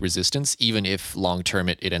resistance, even if long term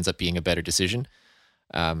it ends up being a better decision.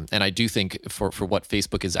 And I do think for what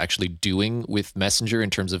Facebook is actually doing with Messenger in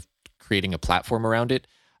terms of creating a platform around it,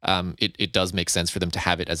 it does make sense for them to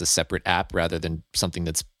have it as a separate app rather than something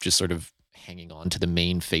that's just sort of hanging on to the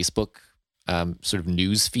main Facebook sort of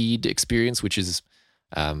news feed experience, which is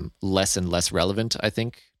less and less relevant, I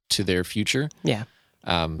think, to their future. Yeah.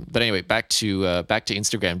 But anyway, back to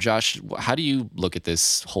Instagram. Josh, how do you look at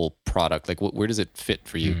this whole product? Like, where does it fit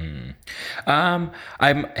for you? I'm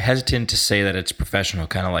hesitant to say that it's professional,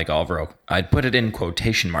 kind of like Alvaro. I'd put it in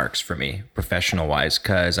quotation marks for me, professional wise,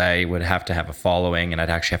 because I would have to have a following, and I'd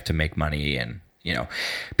actually have to make money. And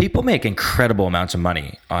people make incredible amounts of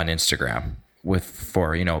money on Instagram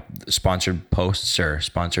for sponsored posts or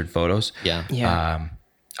sponsored photos. Yeah.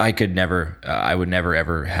 I would never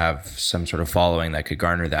ever have some sort of following that could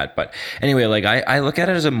garner that. But anyway, like I look at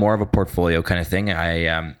it as more of a portfolio kind of thing.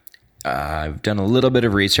 I've done a little bit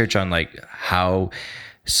of research on like how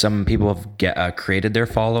some people have created their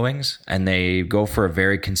followings, and they go for a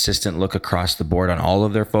very consistent look across the board on all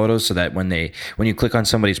of their photos, so that when you click on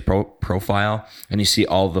somebody's profile and you see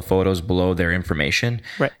all the photos below their information,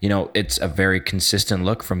 right, it's a very consistent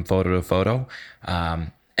look from photo to photo.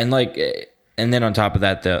 And then on top of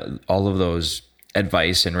that, all of those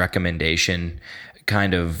advice and recommendation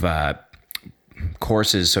kind of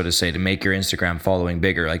courses, so to say, to make your Instagram following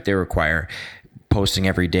bigger, like they require posting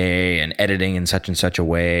every day and editing in such and such a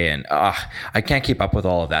way. And I can't keep up with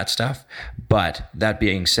all of that stuff. But that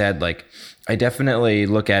being said, like I definitely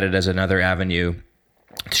look at it as another avenue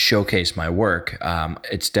to showcase my work.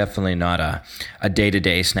 It's definitely not a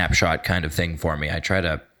day-to-day snapshot kind of thing for me. I try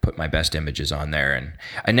to put my best images on there, and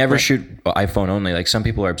I never shoot iPhone only. Like some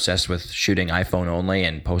people are obsessed with shooting iPhone only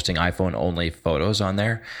and posting iPhone only photos on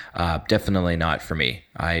there. Definitely not for me.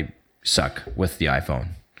 I suck with the iPhone.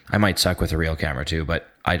 I might suck with a real camera too, but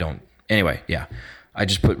I don't. Anyway, yeah, I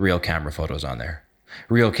just put real camera photos on there.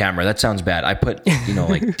 Real camera, that sounds bad. I put,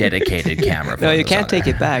 like dedicated camera photos. No, you can't on take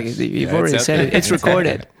there. it back. You've already said it. It's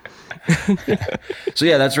recorded. So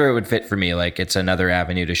yeah, that's where it would fit for me. Like it's another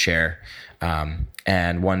avenue to share.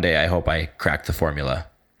 And one day I hope I crack the formula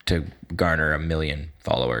to garner 1 million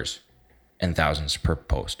followers and thousands per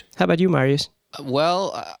post. How about you, Marius?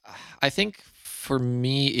 Well, I think for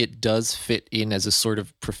me, it does fit in as a sort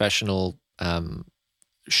of professional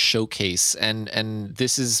showcase. And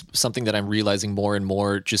this is something that I'm realizing more and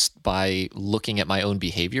more just by looking at my own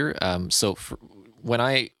behavior. When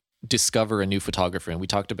I discover a new photographer, and we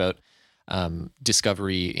talked about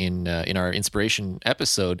discovery in our inspiration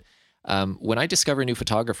episode, when I discover a new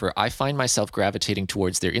photographer, I find myself gravitating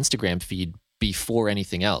towards their Instagram feed before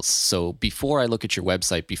anything else. So before I look at your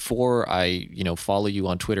website, before I follow you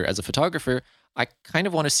on Twitter as a photographer, I kind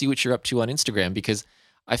of want to see what you're up to on Instagram, because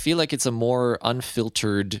I feel like it's a more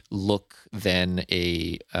unfiltered look than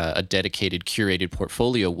a dedicated, curated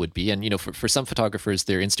portfolio would be. And for some photographers,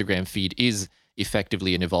 their Instagram feed is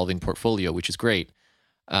effectively an evolving portfolio, which is great.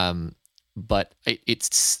 But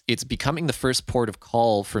it's becoming the first port of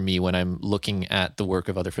call for me when I'm looking at the work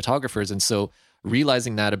of other photographers. And so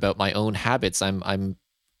realizing that about my own habits, I'm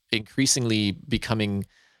increasingly becoming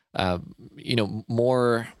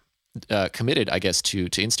more committed, I guess, to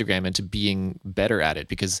Instagram and to being better at it,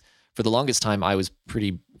 because for the longest time I was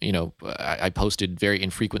pretty, I posted very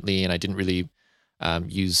infrequently and I didn't really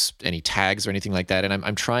use any tags or anything like that. And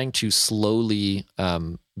I'm trying to slowly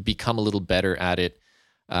become a little better at it.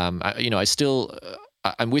 I'm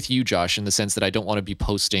with you, Josh, in the sense that I don't want to be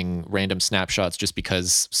posting random snapshots just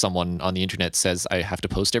because someone on the internet says I have to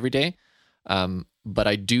post every day. But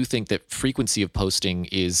I do think that frequency of posting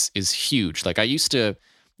is huge. Like I used to,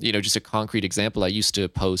 just a concrete example, I used to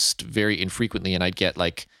post very infrequently and I'd get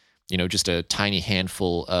just a tiny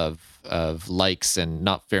handful of likes and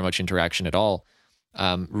not very much interaction at all.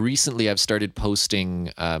 Recently I've started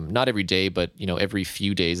posting, not every day, but, every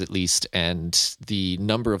few days at least. And the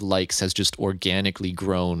number of likes has just organically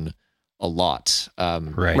grown a lot.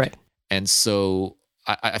 Right. And so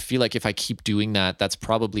I feel like if I keep doing that, that's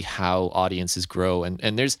probably how audiences grow.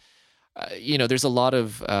 And there's a lot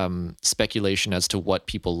of speculation as to what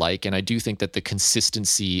people like, and I do think that the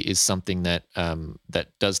consistency is something that that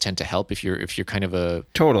does tend to help if you're kind of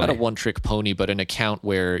not a one-trick pony, but an account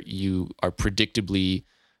where you are predictably,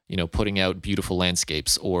 putting out beautiful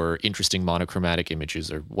landscapes or interesting monochromatic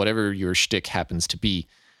images or whatever your shtick happens to be.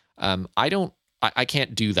 I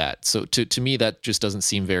can't do that. So to me, that just doesn't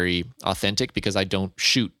seem very authentic, because I don't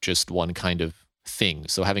shoot just one kind of thing.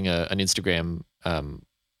 So having an Instagram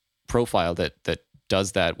profile that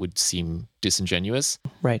does that would seem disingenuous.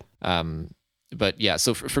 Right. But yeah,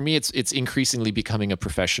 so for me, it's increasingly becoming a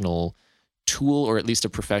professional tool, or at least a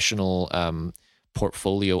professional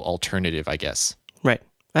portfolio alternative, I guess. Right.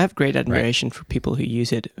 I have great admiration for people who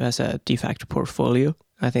use it as a de facto portfolio.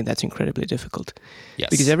 I think that's incredibly difficult. Yes.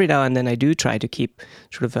 Because every now and then I do try to keep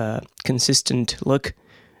sort of a consistent look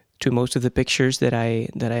to most of the pictures that I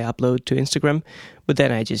upload to Instagram, but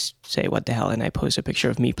then I just say what the hell, and I post a picture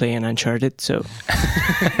of me playing Uncharted, so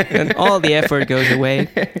and all the effort goes away.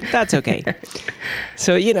 That's okay.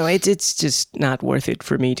 So it's just not worth it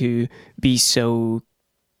for me to be so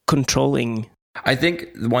controlling. I think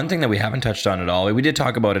one thing that we haven't touched on at all, we did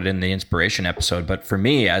talk about it in the inspiration episode, but for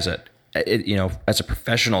me as a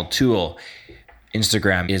professional tool,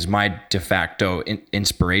 Instagram is my de facto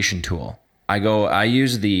inspiration tool. I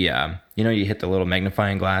use the, you hit the little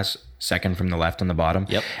magnifying glass second from the left on the bottom.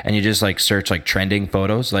 Yep. And you just search trending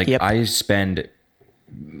photos. Yep. I spend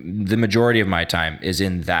the majority of my time is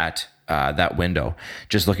in that window,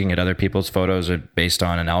 just looking at other people's photos based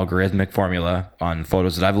on an algorithmic formula on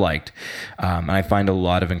photos that I've liked. And I find a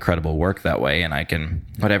lot of incredible work that way. And I can,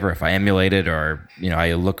 if I emulate it, or,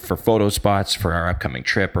 I look for photo spots for our upcoming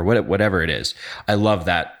trip or whatever it is. I love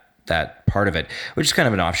that part of it, which is kind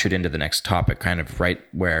of an offshoot into the next topic, kind of right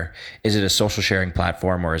where, is it a social sharing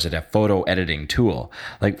platform or is it a photo editing tool?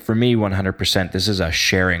 Like for me, 100%, this is a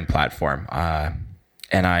sharing platform.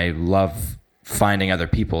 And I love finding other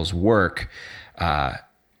people's work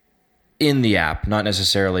in the app, not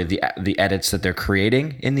necessarily the edits that they're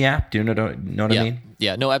creating in the app. Do you know what I mean?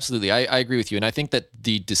 Yeah, no, absolutely. I agree with you. And I think that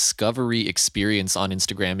the discovery experience on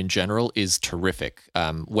Instagram in general is terrific.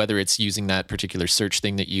 Whether it's using that particular search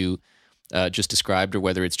thing that you just described, or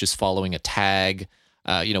whether it's just following a tag,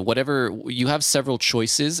 whatever, you have several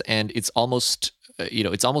choices, and it's almost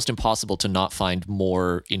impossible to not find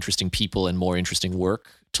more interesting people and more interesting work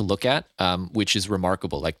to look at, which is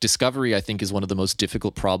remarkable. Like discovery, I think, is one of the most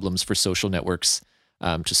difficult problems for social networks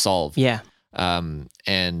to solve. Yeah.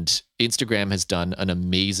 And Instagram has done an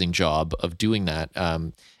amazing job of doing that.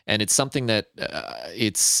 And it's something that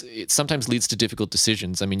it sometimes leads to difficult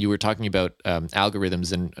decisions. I mean, you were talking about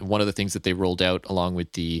algorithms, and one of the things that they rolled out along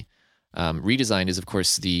with the redesign is, of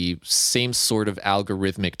course, the same sort of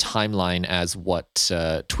algorithmic timeline as what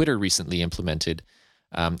Twitter recently implemented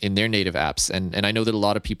in their native apps. And I know that a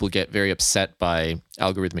lot of people get very upset by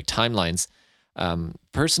algorithmic timelines.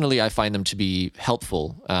 Personally, I find them to be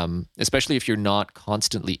helpful, especially if you're not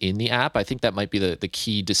constantly in the app. I think that might be the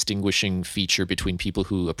key distinguishing feature between people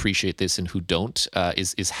who appreciate this and who don't,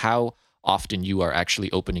 is how often you are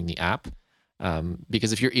actually opening the app.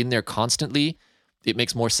 Because if you're in there constantly, it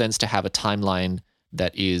makes more sense to have a timeline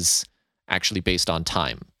that is actually based on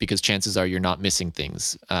time, because chances are you're not missing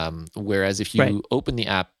things. Whereas if you open the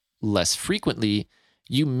app less frequently,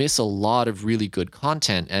 you miss a lot of really good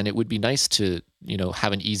content, and it would be nice to,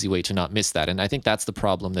 have an easy way to not miss that. And I think that's the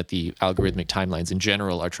problem that the algorithmic timelines in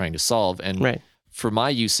general are trying to solve. And for my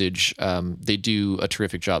usage, they do a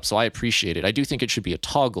terrific job. So I appreciate it. I do think it should be a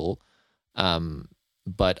toggle,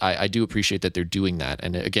 but I do appreciate that they're doing that.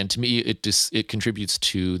 And again, to me, it contributes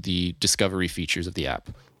to the discovery features of the app.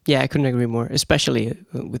 Yeah, I couldn't agree more, especially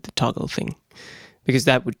with the toggle thing, because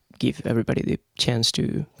that would give everybody the chance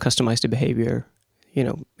to customize the behavior,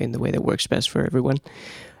 in the way that works best for everyone.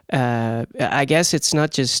 I guess it's not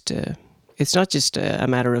just a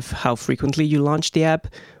matter of how frequently you launch the app,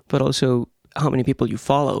 but also how many people you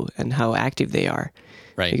follow and how active they are.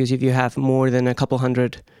 Right. Because if you have more than a couple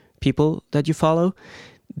hundred people that you follow,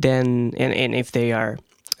 then and if they are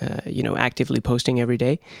actively posting every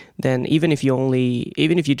day, then even if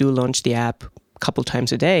you do launch the app a couple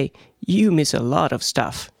times a day, you miss a lot of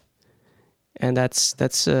stuff. And that's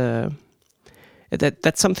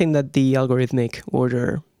something that the algorithmic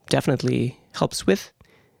order definitely helps with.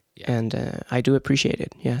 Yeah. And I do appreciate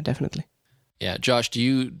it. Yeah, definitely. Yeah, Josh,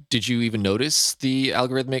 did you even notice the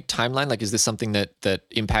algorithmic timeline? Like, is this something that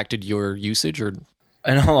impacted your usage? Or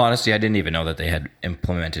in all honesty, I didn't even know that they had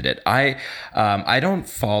implemented it. I don't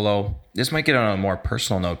follow, this might get on a more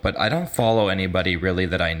personal note, but I don't follow anybody really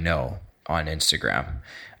that I know on Instagram.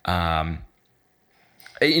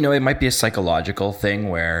 It might be a psychological thing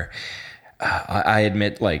where I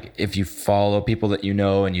admit, like, if you follow people that you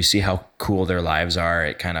know and you see how cool their lives are,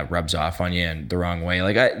 it kind of rubs off on you in the wrong way.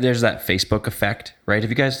 Like, there's that Facebook effect, right? Have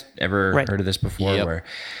you guys ever heard of this before? Yep. Where,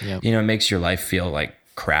 Yep. It makes your life feel like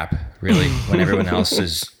crap, really, when everyone else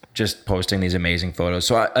is just posting these amazing photos.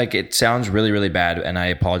 So it sounds really, really bad, and I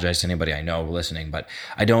apologize to anybody I know listening, but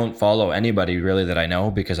I don't follow anybody really that I know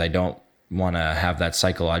because I don't want to have that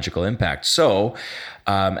psychological impact. So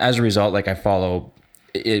as a result, I follow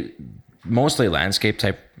it, mostly landscape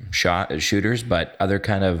type shooters, but other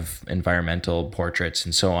kind of environmental portraits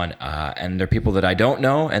and so on. And they're people that I don't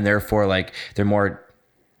know, and therefore they're more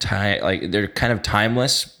they're kind of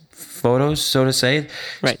timeless photos, so to say.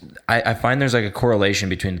 Right. I find there's a correlation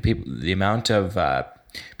between the amount of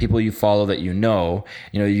people you follow that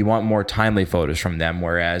you want more timely photos from them,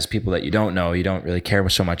 whereas people that you don't know, you don't really care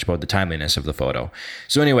so much about the timeliness of the photo.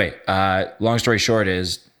 So anyway, long story short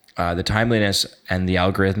is the timeliness and the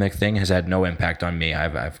algorithmic thing has had no impact on me.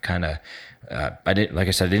 I've kind of, I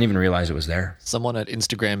didn't even realize it was there. Someone at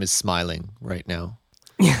Instagram is smiling right now.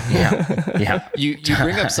 Yeah. You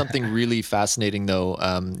bring up something really fascinating, though.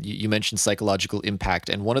 You mentioned psychological impact,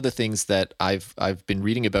 and one of the things that I've been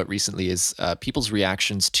reading about recently is people's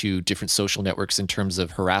reactions to different social networks in terms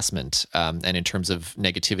of harassment and in terms of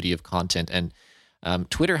negativity of content. And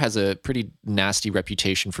Twitter has a pretty nasty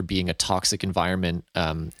reputation for being a toxic environment.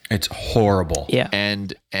 It's horrible. Yeah.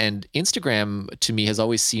 And Instagram to me has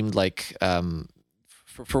always seemed like,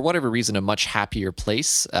 for whatever reason, a much happier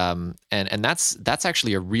place. And that's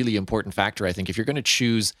actually a really important factor, I think. If you're going to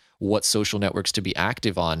choose what social networks to be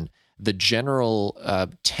active on, the general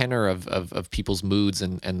tenor of people's moods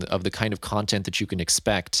and of the kind of content that you can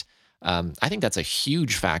expect, I think that's a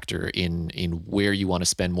huge factor in where you want to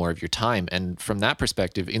spend more of your time. And from that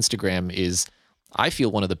perspective, Instagram is, I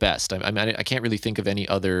feel, one of the best. I mean, I can't really think of any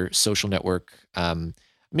other social network.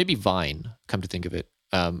 Maybe Vine, come to think of it.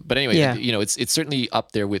 But anyway, it's certainly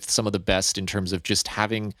up there with some of the best in terms of just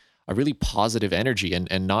having a really positive energy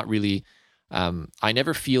and not really. I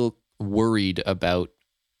never feel worried about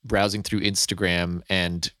browsing through Instagram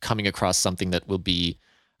and coming across something that will be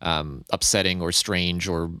upsetting or strange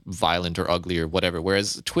or violent or ugly or whatever.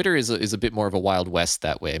 Whereas Twitter is a bit more of a Wild West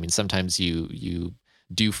that way. I mean, sometimes you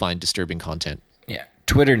do find disturbing content. Yeah,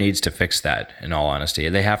 Twitter needs to fix that. In all honesty,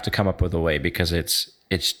 they have to come up with a way, because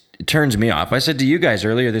it turns me off. I said to you guys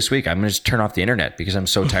earlier this week, I'm going to just turn off the internet because I'm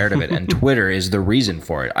so tired of it. And Twitter is the reason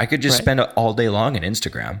for it. I could just spend all day long on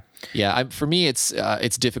Instagram. Yeah, for me, it's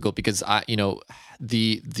difficult because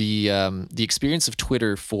the experience of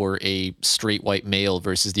Twitter for a straight white male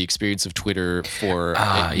versus the experience of Twitter for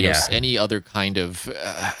any other kind of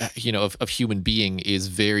of human being is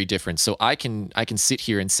very different. So I can sit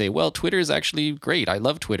here and say, well, Twitter is actually great. I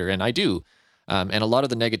love Twitter, and I do. And a lot of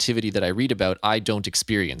the negativity that I read about, I don't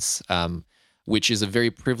experience, which is a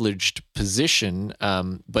very privileged position,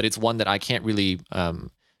 but it's one that I can't really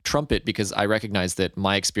trumpet because I recognize that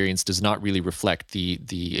my experience does not really reflect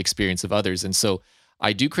the experience of others. And so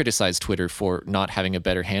I do criticize Twitter for not having a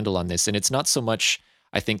better handle on this. And it's not so much,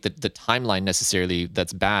 I think, that the timeline necessarily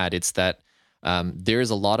that's bad. It's that there is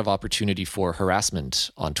a lot of opportunity for harassment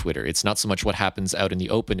on Twitter. It's not so much what happens out in the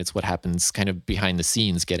open. It's what happens kind of behind the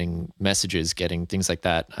scenes, getting messages, getting things like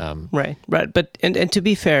that. Right. But and to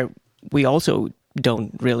be fair, we also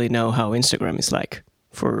don't really know how Instagram is like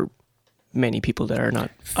for many people that are not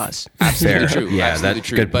us. Absolutely true. Yeah, absolutely that's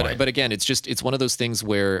true. good point. But again, it's one of those things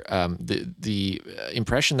where the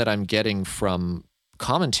impression that I'm getting from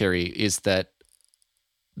commentary is that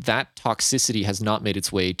toxicity has not made its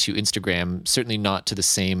way to Instagram. Certainly not to the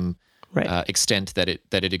same extent that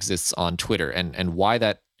it exists on Twitter. And why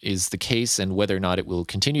that is the case and whether or not it will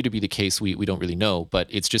continue to be the case, we don't really know. But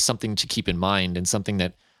it's just something to keep in mind and something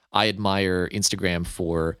that I admire Instagram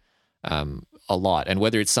for. A lot, and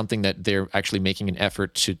whether it's something that they're actually making an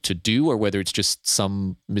effort to do, or whether it's just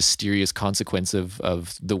some mysterious consequence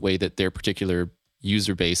of the way that their particular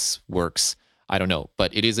user base works, I don't know.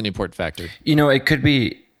 But it is an important factor. It could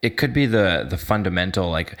be the fundamental,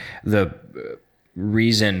 like the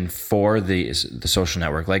reason for the social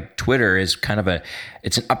network. Like Twitter is kind of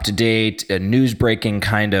it's an up to date, news breaking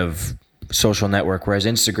kind of social network, whereas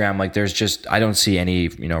Instagram, like I don't see any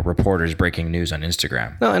reporters breaking news on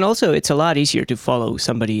Instagram. No, and also it's a lot easier to follow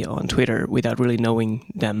somebody on Twitter without really knowing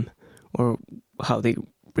them or how they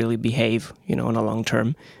really behave, on a long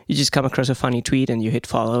term. You just come across a funny tweet and you hit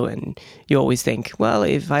follow, and you always think, well,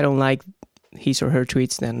 if I don't like his or her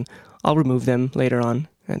tweets, then I'll remove them later on,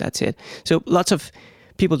 and that's it. So lots of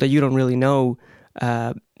people that you don't really know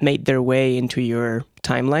made their way into your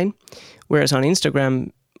timeline, whereas on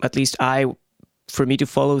Instagram, at least for me to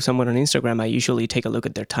follow someone on Instagram, I usually take a look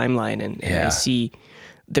at their timeline and I see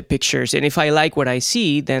the pictures. And if I like what I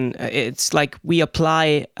see, then it's like we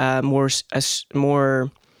apply more. What's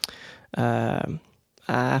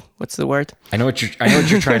the word? I know what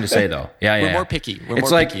you're trying to say, though. Yeah, We're more picky. We're more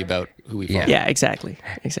picky about who we follow. Yeah, exactly.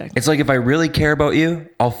 It's like if I really care about you,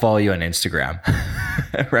 I'll follow you on Instagram,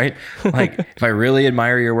 right? Like if I really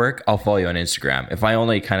admire your work, I'll follow you on Instagram. If I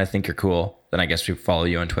only kind of think you're cool, then I guess we follow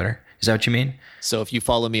you on Twitter. Is that what you mean? So if you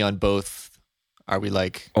follow me on both, are we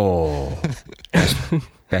like... Oh,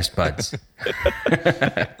 best buds.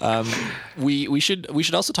 We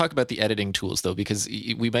should also talk about the editing tools, though, because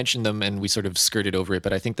we mentioned them and we sort of skirted over it.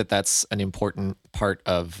 But I think that's an important part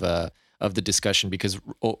of the discussion, because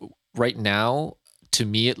right now, to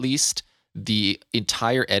me at least, the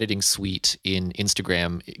entire editing suite in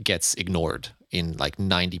Instagram gets ignored in like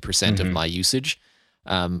 90% of my usage.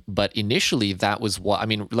 But initially, that was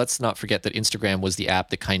let's not forget that Instagram was the app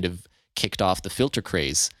that kind of kicked off the filter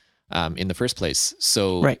craze in the first place.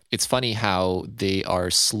 So It's funny how they are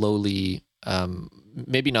slowly,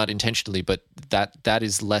 maybe not intentionally, but that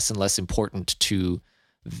is less and less important to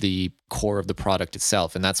the core of the product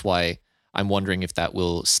itself. And that's why I'm wondering if that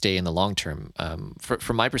will stay in the long term.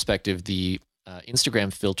 From my perspective, the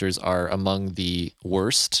Instagram filters are among the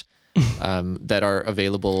worst that are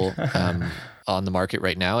available on the market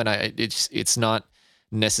right now. And it's not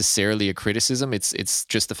necessarily a criticism. It's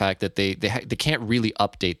just the fact that they can't really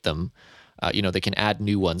update them. They can add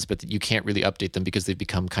new ones, but you can't really update them because they've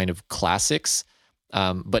become kind of classics.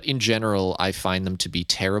 But in general, I find them to be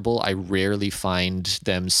terrible. I rarely find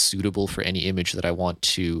them suitable for any image that I want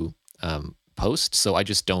to post, so I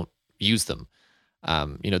just don't use them.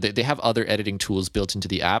 They have other editing tools built into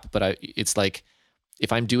the app, but it's like,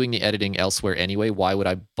 if I'm doing the editing elsewhere anyway, why would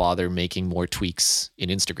I bother making more tweaks in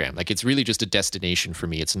Instagram? Like, it's really just a destination for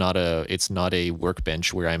me. It's not a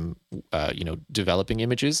workbench where I'm, developing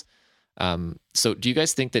images. So do you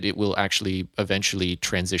guys think that it will actually eventually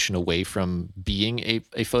transition away from being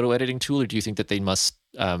a photo editing tool, or do you think that they must,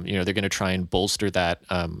 they're going to try and bolster that,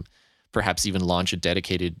 perhaps even launch a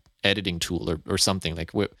dedicated editing tool or something? Like,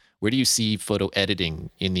 where do you see photo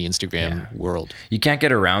editing in the Instagram world? You can't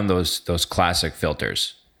get around those classic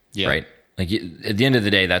filters, right? Like at the end of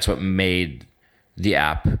the day, that's what made the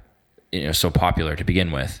app, so popular to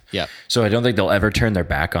begin with. Yeah. So I don't think they'll ever turn their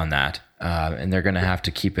back on that, and they're going to have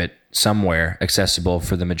to keep it somewhere accessible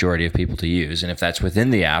for the majority of people to use. And if that's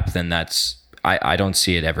within the app, then I don't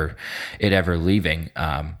see it ever leaving.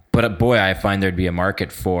 But boy, I find there'd be a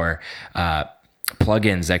market for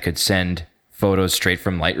plugins that could send photos straight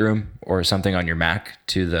from Lightroom or something on your Mac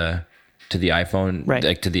to the iPhone, Right.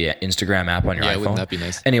 like to the Instagram app on your Yeah, iPhone. wouldn't that be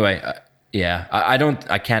nice? Anyway,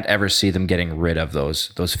 I can't ever see them getting rid of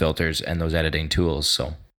those filters and those editing tools.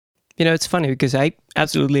 So It's funny because I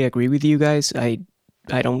absolutely agree with you guys. I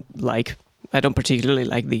don't particularly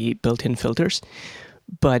like the built-in filters,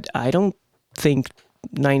 but I don't think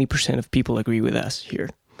 90% of people agree with us here.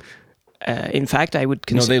 In fact, I would no,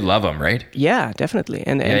 consider. they love them, right? Yeah, definitely.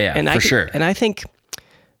 And for sure. And I think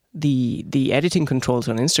the editing controls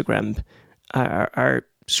on Instagram are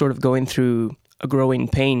sort of going through a growing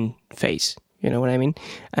pain phase. You know what I mean?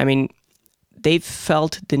 I mean, they've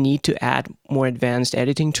felt the need to add more advanced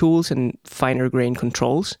editing tools and finer grained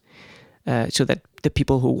controls, so that the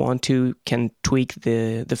people who want to can tweak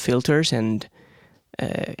the filters and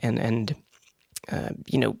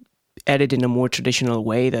edit in a more traditional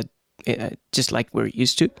way that just like we're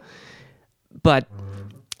used to. But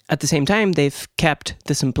at the same time, they've kept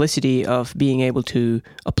the simplicity of being able to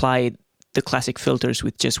apply the classic filters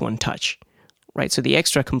with just one touch, right? So the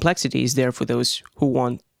extra complexity is there for those who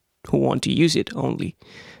want to use it only,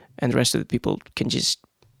 and the rest of the people can just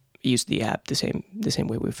use the app the same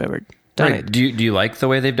way we've ever done it. Do you like the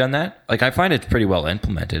way they've done that? Like, I find it's pretty well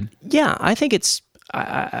implemented. Yeah, I think it's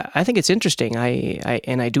interesting.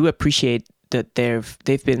 I do appreciate that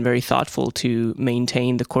they've been very thoughtful to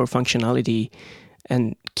maintain the core functionality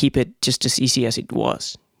and keep it just as easy as it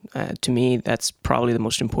was. To me, that's probably the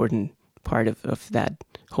most important part of that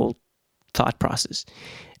whole thought process,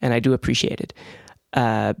 and I do appreciate it.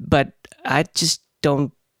 But I just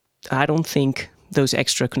don't think those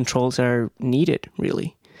extra controls are needed,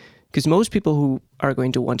 really, because most people who are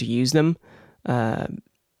going to want to use them,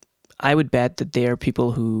 I would bet that they are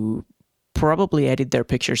people who probably edit their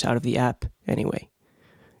pictures out of the app anyway.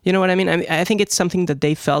 You know what I mean? I think it's something that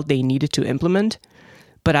they felt they needed to implement,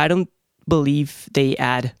 but I don't believe they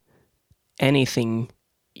add anything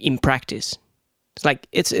in practice.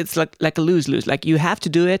 It's like a lose-lose. Like, you have to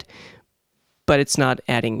do it, but it's not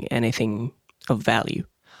adding anything of value.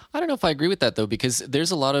 I don't know if I agree with that, though, because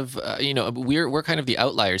there's a lot of, we're kind of the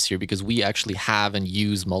outliers here because we actually have and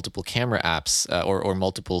use multiple camera apps or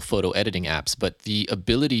multiple photo editing apps. But the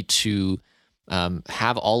ability to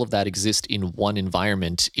have all of that exist in one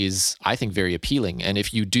environment is, I think, very appealing. And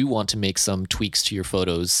if you do want to make some tweaks to your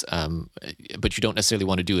photos, but you don't necessarily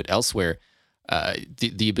want to do it elsewhere,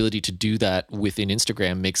 the ability to do that within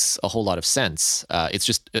Instagram makes a whole lot of sense.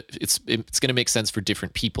 It's going to make sense for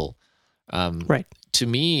different people. Right. To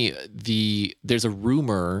me, there's a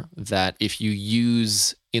rumor that if you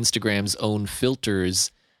use Instagram's own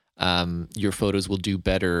filters, your photos will do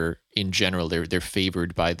better in general. They're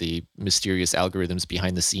favored by the mysterious algorithms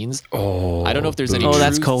behind the scenes. Oh, I don't know if there's any Oh, truth.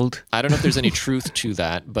 that's cold. I don't know if there's any truth to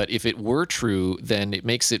that, but if it were true, then it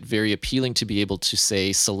makes it very appealing to be able to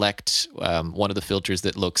say, select one of the filters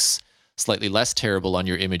that looks slightly less terrible on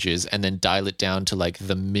your images and then dial it down to like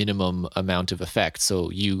the minimum amount of effect. So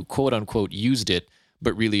you quote unquote used it,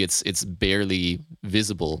 but really it's barely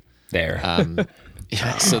visible. there.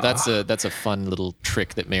 Yeah, so that's a fun little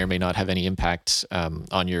trick that may or may not have any impact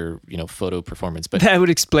on your photo performance. But That would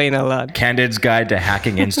explain a lot. Candid's Guide to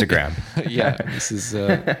Hacking Instagram. yeah, this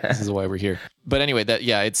is why we're here. But anyway,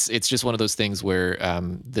 it's just one of those things where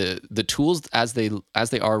the tools as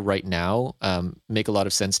they are right now make a lot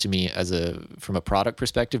of sense to me from a product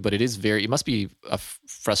perspective. But it must be a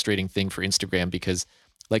frustrating thing for Instagram because,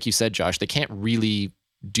 like you said, Josh, they can't really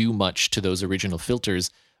do much to those original filters.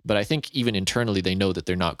 But I think even internally, they know that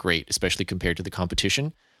they're not great, especially compared to the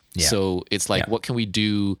competition. Yeah. So it's like, what can we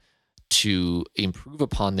do to improve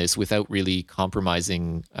upon this without really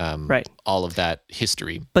compromising all of that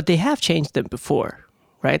history? But they have changed them before,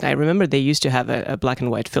 right? I remember they used to have a black and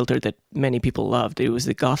white filter that many people loved. It was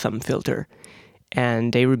the Gotham filter.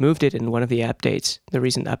 And they removed it in one of the updates, the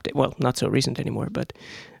recent update. Well, not so recent anymore, but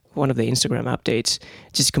one of the Instagram updates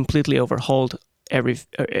just completely overhauled every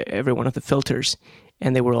one of the filters.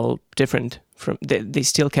 And they were all different. They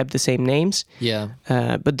still kept the same names. Yeah.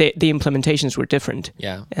 But the implementations were different.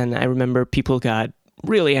 Yeah. And I remember people got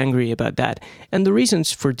really angry about that. And the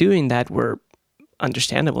reasons for doing that were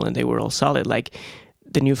understandable, and they were all solid. Like,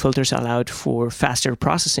 the new filters allowed for faster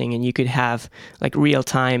processing, and you could have like real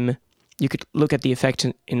time. You could look at the effect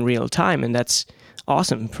in real time, and that's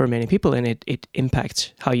awesome for many people, and it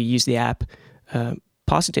impacts how you use the app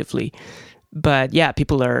positively. But yeah,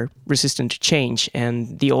 people are resistant to change,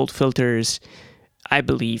 and the old filters, I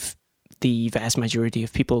believe the vast majority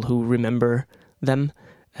of people who remember them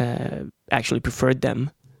actually preferred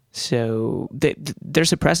them. So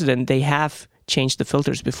there's a precedent. They have changed the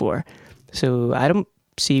filters before. So I don't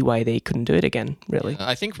see why they couldn't do it again, really.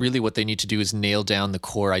 I think really what they need to do is nail down the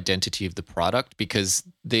core identity of the product, because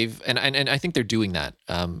they've, and I think they're doing that.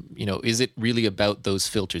 Is it really about those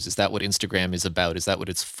filters? Is that what Instagram is about? Is that what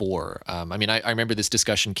it's for? I remember this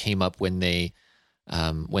discussion came up when they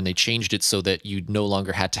changed it so that you no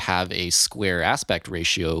longer had to have a square aspect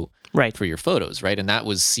ratio for your photos, right? And that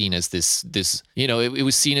was seen as this it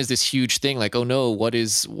was seen as this huge thing, like, oh no, what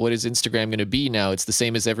is Instagram going to be now? It's the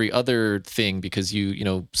same as every other thing, because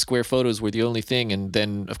square photos were the only thing. And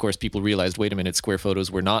then of course people realized, wait a minute, square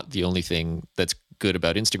photos were not the only thing that's good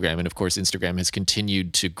about Instagram. And of course Instagram has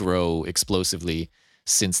continued to grow explosively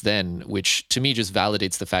since then, which to me just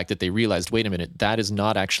validates the fact that they realized, wait a minute, that is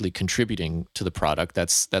not actually contributing to the product.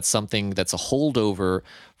 That's something that's a holdover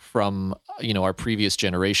from our previous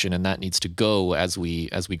generation, and that needs to go as we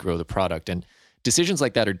grow the product. And decisions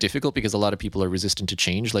like that are difficult because a lot of people are resistant to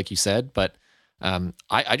change, like you said. But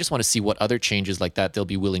I just want to see what other changes like that they'll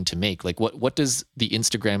be willing to make. Like what does the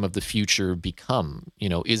Instagram of the future become?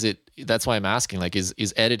 That's why I'm asking, like,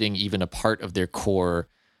 is editing even a part of their core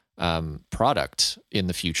product in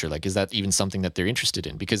the future? Like, is that even something that they're interested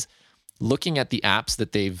in? Because looking at the apps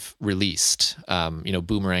that they've released,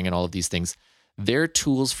 Boomerang and all of these things, they're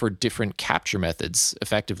tools for different capture methods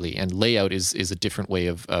effectively, and layout is a different way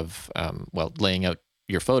of laying out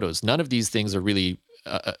your photos. None of these things are really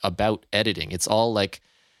about editing. It's all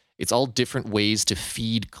different ways to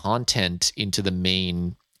feed content into the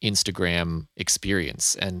main Instagram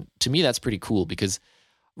experience. And to me, that's pretty cool, because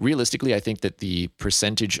realistically, I think that the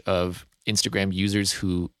percentage of Instagram users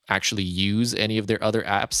who actually use any of their other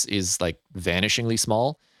apps is like vanishingly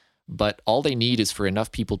small. But all they need is for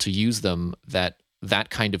enough people to use them that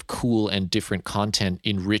kind of cool and different content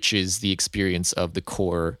enriches the experience of the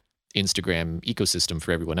core Instagram ecosystem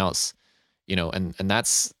for everyone else. And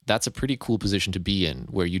that's a pretty cool position to be in,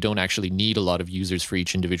 where you don't actually need a lot of users for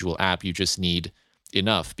each individual app. You just need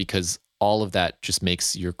enough, because all of that just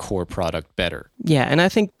makes your core product better. Yeah, and I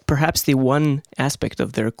think perhaps the one aspect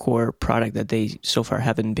of their core product that they so far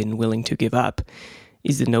haven't been willing to give up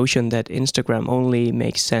is the notion that Instagram only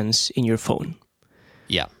makes sense in your phone.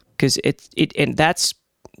 Yeah. Because and that's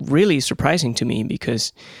really surprising to me,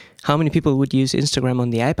 because how many people would use Instagram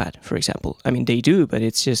on the iPad, for example? I mean, they do, but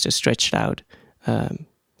it's just a stretched out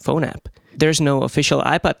phone app. There's no official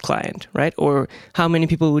iPad client, right? Or how many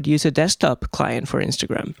people would use a desktop client for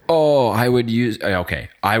Instagram? Oh, I would use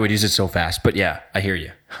it so fast. But yeah, I hear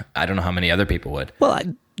you. I don't know how many other people would. Well,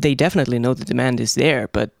 they definitely know the demand is there,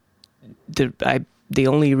 but the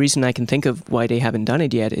only reason I can think of why they haven't done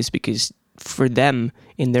it yet is because for them,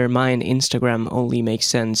 in their mind, Instagram only makes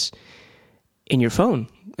sense in your phone.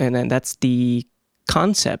 And then that's the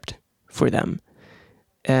concept for them.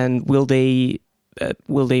 And will they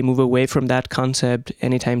move away from that concept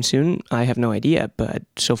anytime soon? I have no idea, but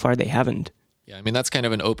so far they haven't. Yeah, I mean, that's kind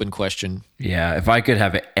of an open question. Yeah, if I could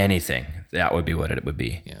have anything, that would be what it would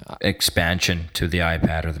be. Yeah. Expansion to the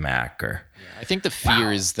iPad or the Mac. I think the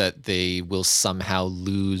fear is that they will somehow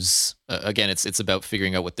lose. Again, it's about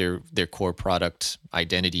figuring out what their core product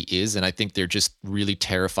identity is, and I think they're just really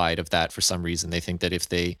terrified of that for some reason. They think that if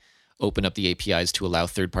they open up the APIs to allow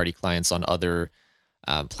third-party clients on other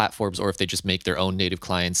platforms, or if they just make their own native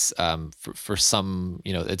clients, for some,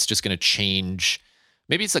 it's just going to change.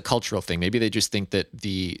 Maybe it's a cultural thing. Maybe they just think that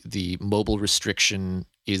the mobile restriction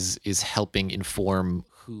is helping inform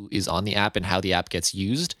who is on the app and how the app gets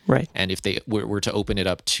used. Right. And if they were to open it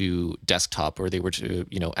up to desktop, or they were to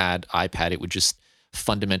add iPad, it would just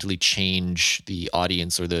fundamentally change the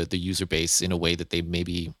audience or the user base in a way that they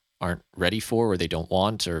maybe aren't ready for, or they don't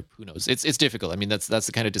want, or who knows. It's difficult. I mean, that's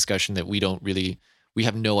the kind of discussion that we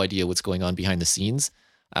have no idea what's going on behind the scenes.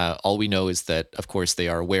 All we know is that, of course, they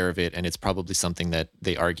are aware of it, and it's probably something that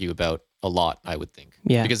they argue about a lot, I would think.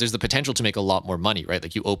 Yeah. Because there's the potential to make a lot more money, right?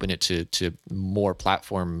 Like, you open it to more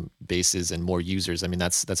platform bases and more users. I mean,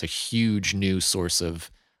 that's a huge new source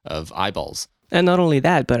of eyeballs. And not only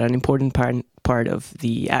that, but an important part of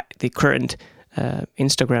the current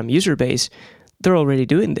Instagram user base, they're already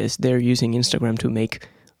doing this. They're using Instagram to make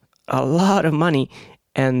a lot of money.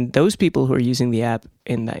 And those people who are using the app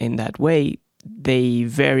in that way, they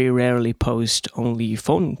very rarely post only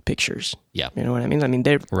phone pictures. Yeah. You know what I mean? I mean,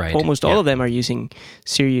 they're right. Almost all of them are using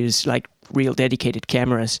serious, like real dedicated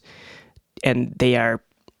cameras, and they are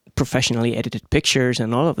professionally edited pictures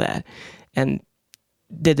and all of that. And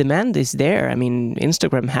the demand is there. I mean,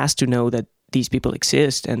 Instagram has to know that these people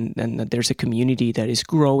exist, and that there's a community that is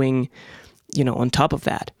growing, on top of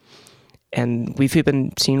that. And we've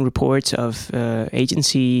even seen reports of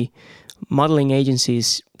agency modeling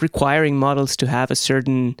agencies requiring models to have a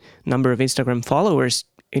certain number of Instagram followers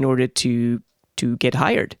in order to get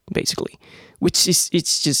hired, basically, which is,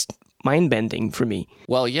 it's just mind-bending for me.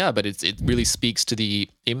 Well, yeah, but it really speaks to the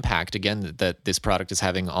impact, again, that this product is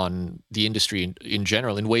having on the industry in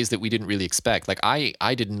general in ways that we didn't really expect. Like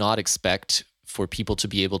I did not expect for people to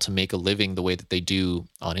be able to make a living the way that they do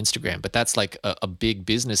on Instagram, but that's like a big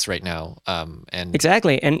business right now. And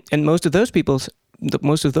exactly, and most of those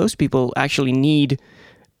people actually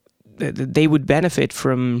they would benefit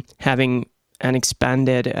from having an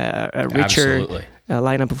expanded, a richer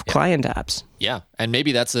lineup of client apps. Yeah, and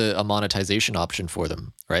maybe that's a monetization option for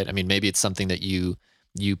them, right? I mean, maybe it's something that you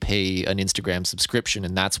pay an Instagram subscription,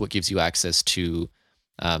 and that's what gives you access to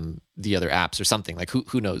the other apps or something. Like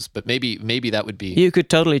who knows? But maybe that would be. You could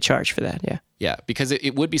totally charge for that. Yeah. Yeah, because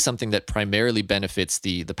it would be something that primarily benefits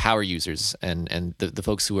the power users, and the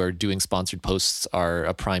folks who are doing sponsored posts are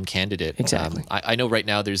a prime candidate. Exactly. I know right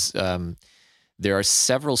now there are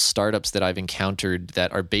several startups that I've encountered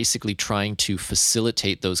that are basically trying to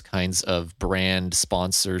facilitate those kinds of brand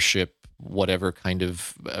sponsorship, whatever kind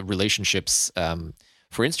of relationships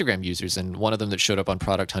for Instagram users. And one of them that showed up on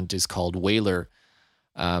Product Hunt is called Whaler.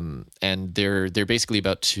 And they're basically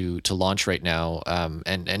about to launch right now.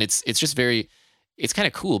 And it's just it's kind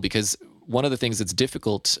of cool, because one of the things that's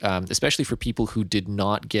difficult, especially for people who did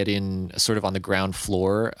not get in sort of on the ground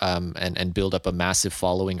floor and build up a massive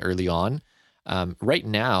following early on. Right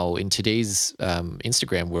now in today's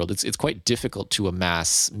Instagram world, it's quite difficult to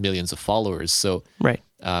amass millions of followers. So right.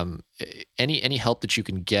 Any help that you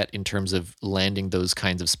can get in terms of landing those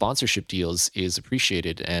kinds of sponsorship deals is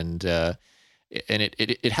appreciated, and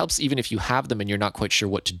it helps even if you have them and you're not quite sure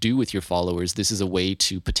what to do with your followers. This is a way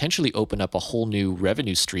to potentially open up a whole new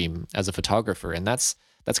revenue stream as a photographer, and that's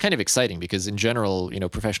kind of exciting, because in general,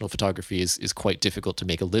 professional photography is quite difficult to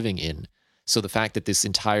make a living in. So the fact that this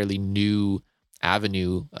entirely new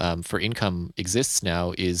avenue for income exists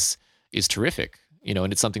now is terrific,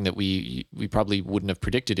 and it's something that we probably wouldn't have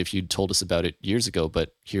predicted if you'd told us about it years ago,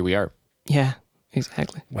 but here we are. Yeah,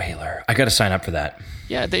 exactly. Whaler. I got to sign up for that.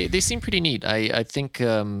 Yeah, they seem pretty neat. I think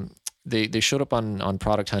they showed up on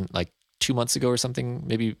Product Hunt like 2 months ago or something,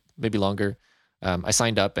 maybe longer. I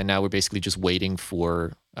signed up, and now we're basically just waiting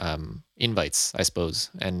for invites, I suppose.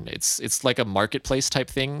 And it's like a marketplace type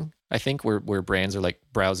thing, I think, where brands are like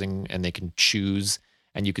browsing and they can choose,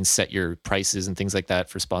 and you can set your prices and things like that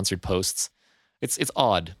for sponsored posts. It's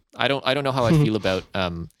odd. I don't know how I feel about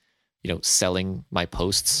selling my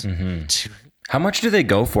posts. Mm-hmm. How much do they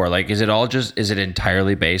go for? Like, is it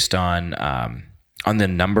entirely based on the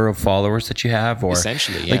number of followers that you have, or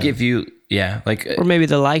essentially, yeah. Like if you, yeah, like, or maybe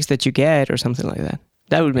the likes that you get or something like that.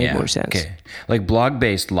 That would make more sense. Okay. Like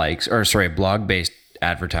blog-based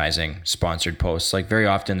advertising sponsored posts, like very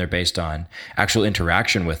often they're based on actual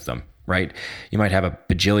interaction with them, right? You might have a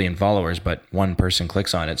bajillion followers, but one person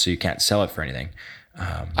clicks on it, so you can't sell it for anything.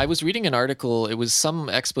 I was reading an article. It was some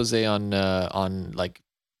expose on like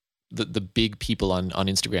the big people on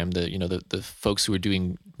Instagram, the folks who are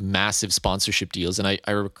doing massive sponsorship deals, and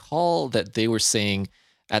I recall that they were saying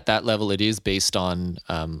at that level it is based on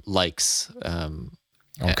likes.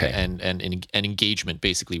 Okay. And engagement,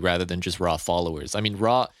 basically, rather than just raw followers. I mean,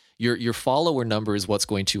 your follower number is what's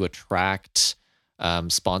going to attract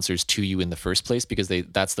sponsors to you in the first place, because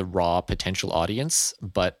that's the raw potential audience.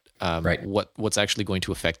 But right. What's actually going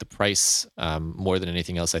to affect the price more than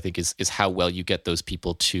anything else, I think, is how well you get those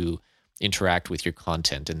people to interact with your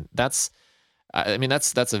content, and that's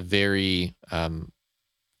a very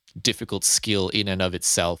difficult skill in and of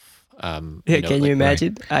itself. Can you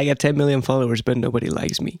imagine? Right. I got 10 million followers, but nobody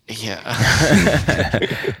likes me. Yeah.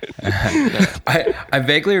 I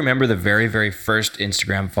vaguely remember the very, very first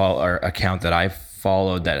Instagram account that I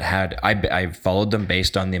followed that had, I followed them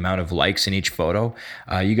based on the amount of likes in each photo.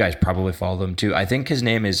 You guys probably follow them too. I think his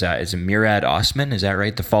name is Murad Osman. Is that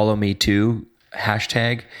right? The Follow Me Too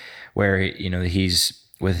hashtag, where, he's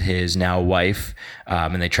with his now wife,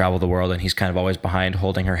 and they travel the world, and he's kind of always behind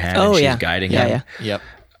holding her hand, and she's guiding him. Yeah. Yep.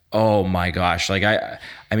 Oh my gosh. Like I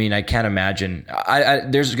mean, I can't imagine.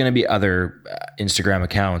 There's going to be other Instagram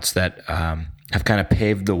accounts that have kind of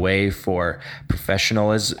paved the way for professional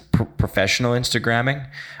Instagramming.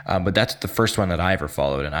 But that's the first one that I ever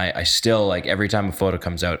followed. And I still, like, every time a photo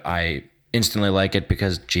comes out, I instantly like it,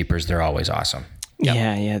 because jeepers, they're always awesome. Yep.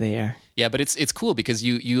 Yeah, they are. Yeah, but it's cool, because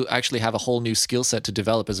you actually have a whole new skill set to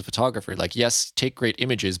develop as a photographer. Like, yes, take great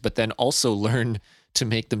images, but then also learn to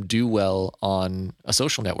make them do well on a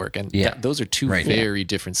social network. And those are two very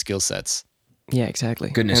different skill sets. Yeah, exactly.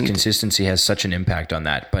 Goodness, consistency has such an impact on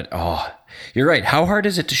that. But you're right. How hard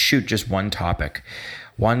is it to shoot just one topic,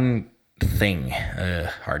 one thing.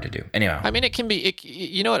 Hard to do. Anyway, I mean, it can be.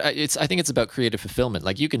 You know what? I think it's about creative fulfillment.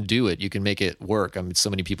 Like, you can do it, you can make it work. I mean, so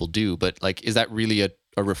many people do, but like, is that really a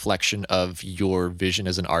reflection of your vision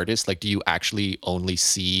as an artist? Like, do you actually only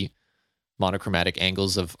see monochromatic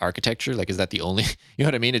angles of architecture? Like, is that the only? You know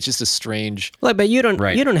what I mean? It's just a strange. Like, but you don't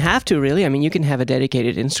have to really. I mean, you can have a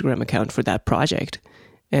dedicated Instagram account for that project,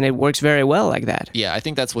 and it works very well like that. Yeah, I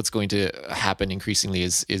think that's what's going to happen increasingly.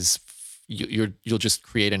 Is you'll just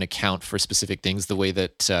create an account for specific things, the way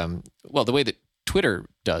that the way that Twitter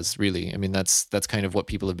does, really. I mean, that's kind of what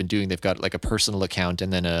people have been doing. They've got like a personal account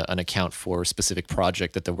and then an account for a specific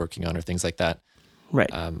project that they're working on or things like that. Right.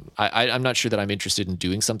 I'm not sure that I'm interested in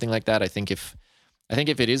doing something like that. I think if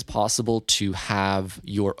it is possible to have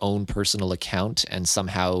your own personal account and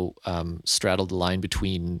somehow straddle the line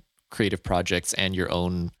between creative projects and your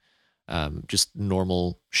own just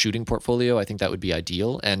normal shooting portfolio, I think that would be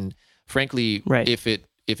ideal. And frankly, if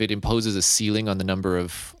it imposes a ceiling on the number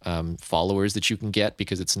of followers that you can get,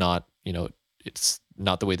 because it's not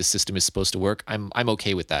the way the system is supposed to work, I'm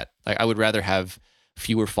okay with that. I would rather have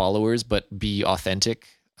fewer followers but be authentic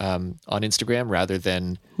on Instagram rather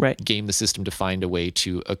than game the system to find a way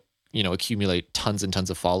to accumulate tons and tons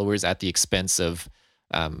of followers at the expense of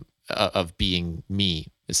being me,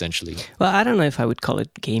 essentially. Well, I don't know if I would call it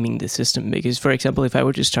gaming the system, because, for example, if I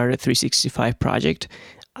were to start a 365 project,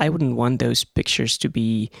 I wouldn't want those pictures to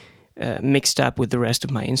be mixed up with the rest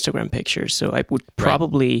of my Instagram pictures. So I would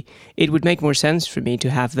probably, it would make more sense for me to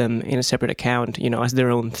have them in a separate account, as their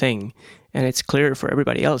own thing. And it's clear for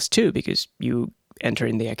everybody else too, because you enter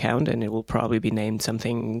in the account and it will probably be named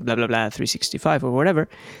something blah, blah, blah, 365 or whatever.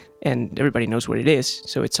 And everybody knows what it is.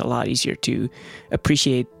 So it's a lot easier to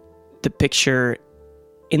appreciate the picture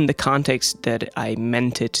in the context that I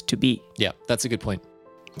meant it to be. Yeah, that's a good point.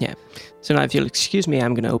 Yeah. So now if you'll excuse me,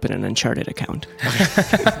 I'm going to open an Uncharted account.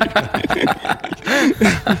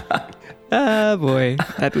 Ah, boy.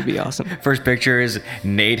 That would be awesome. First picture is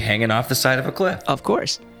Nate hanging off the side of a cliff. Of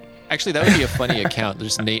course. Actually, that would be a funny account.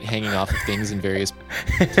 There's Nate hanging off of things in various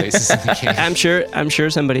places in the game. I'm sure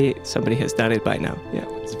somebody has done it by now. Yeah.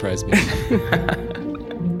 Surprised me.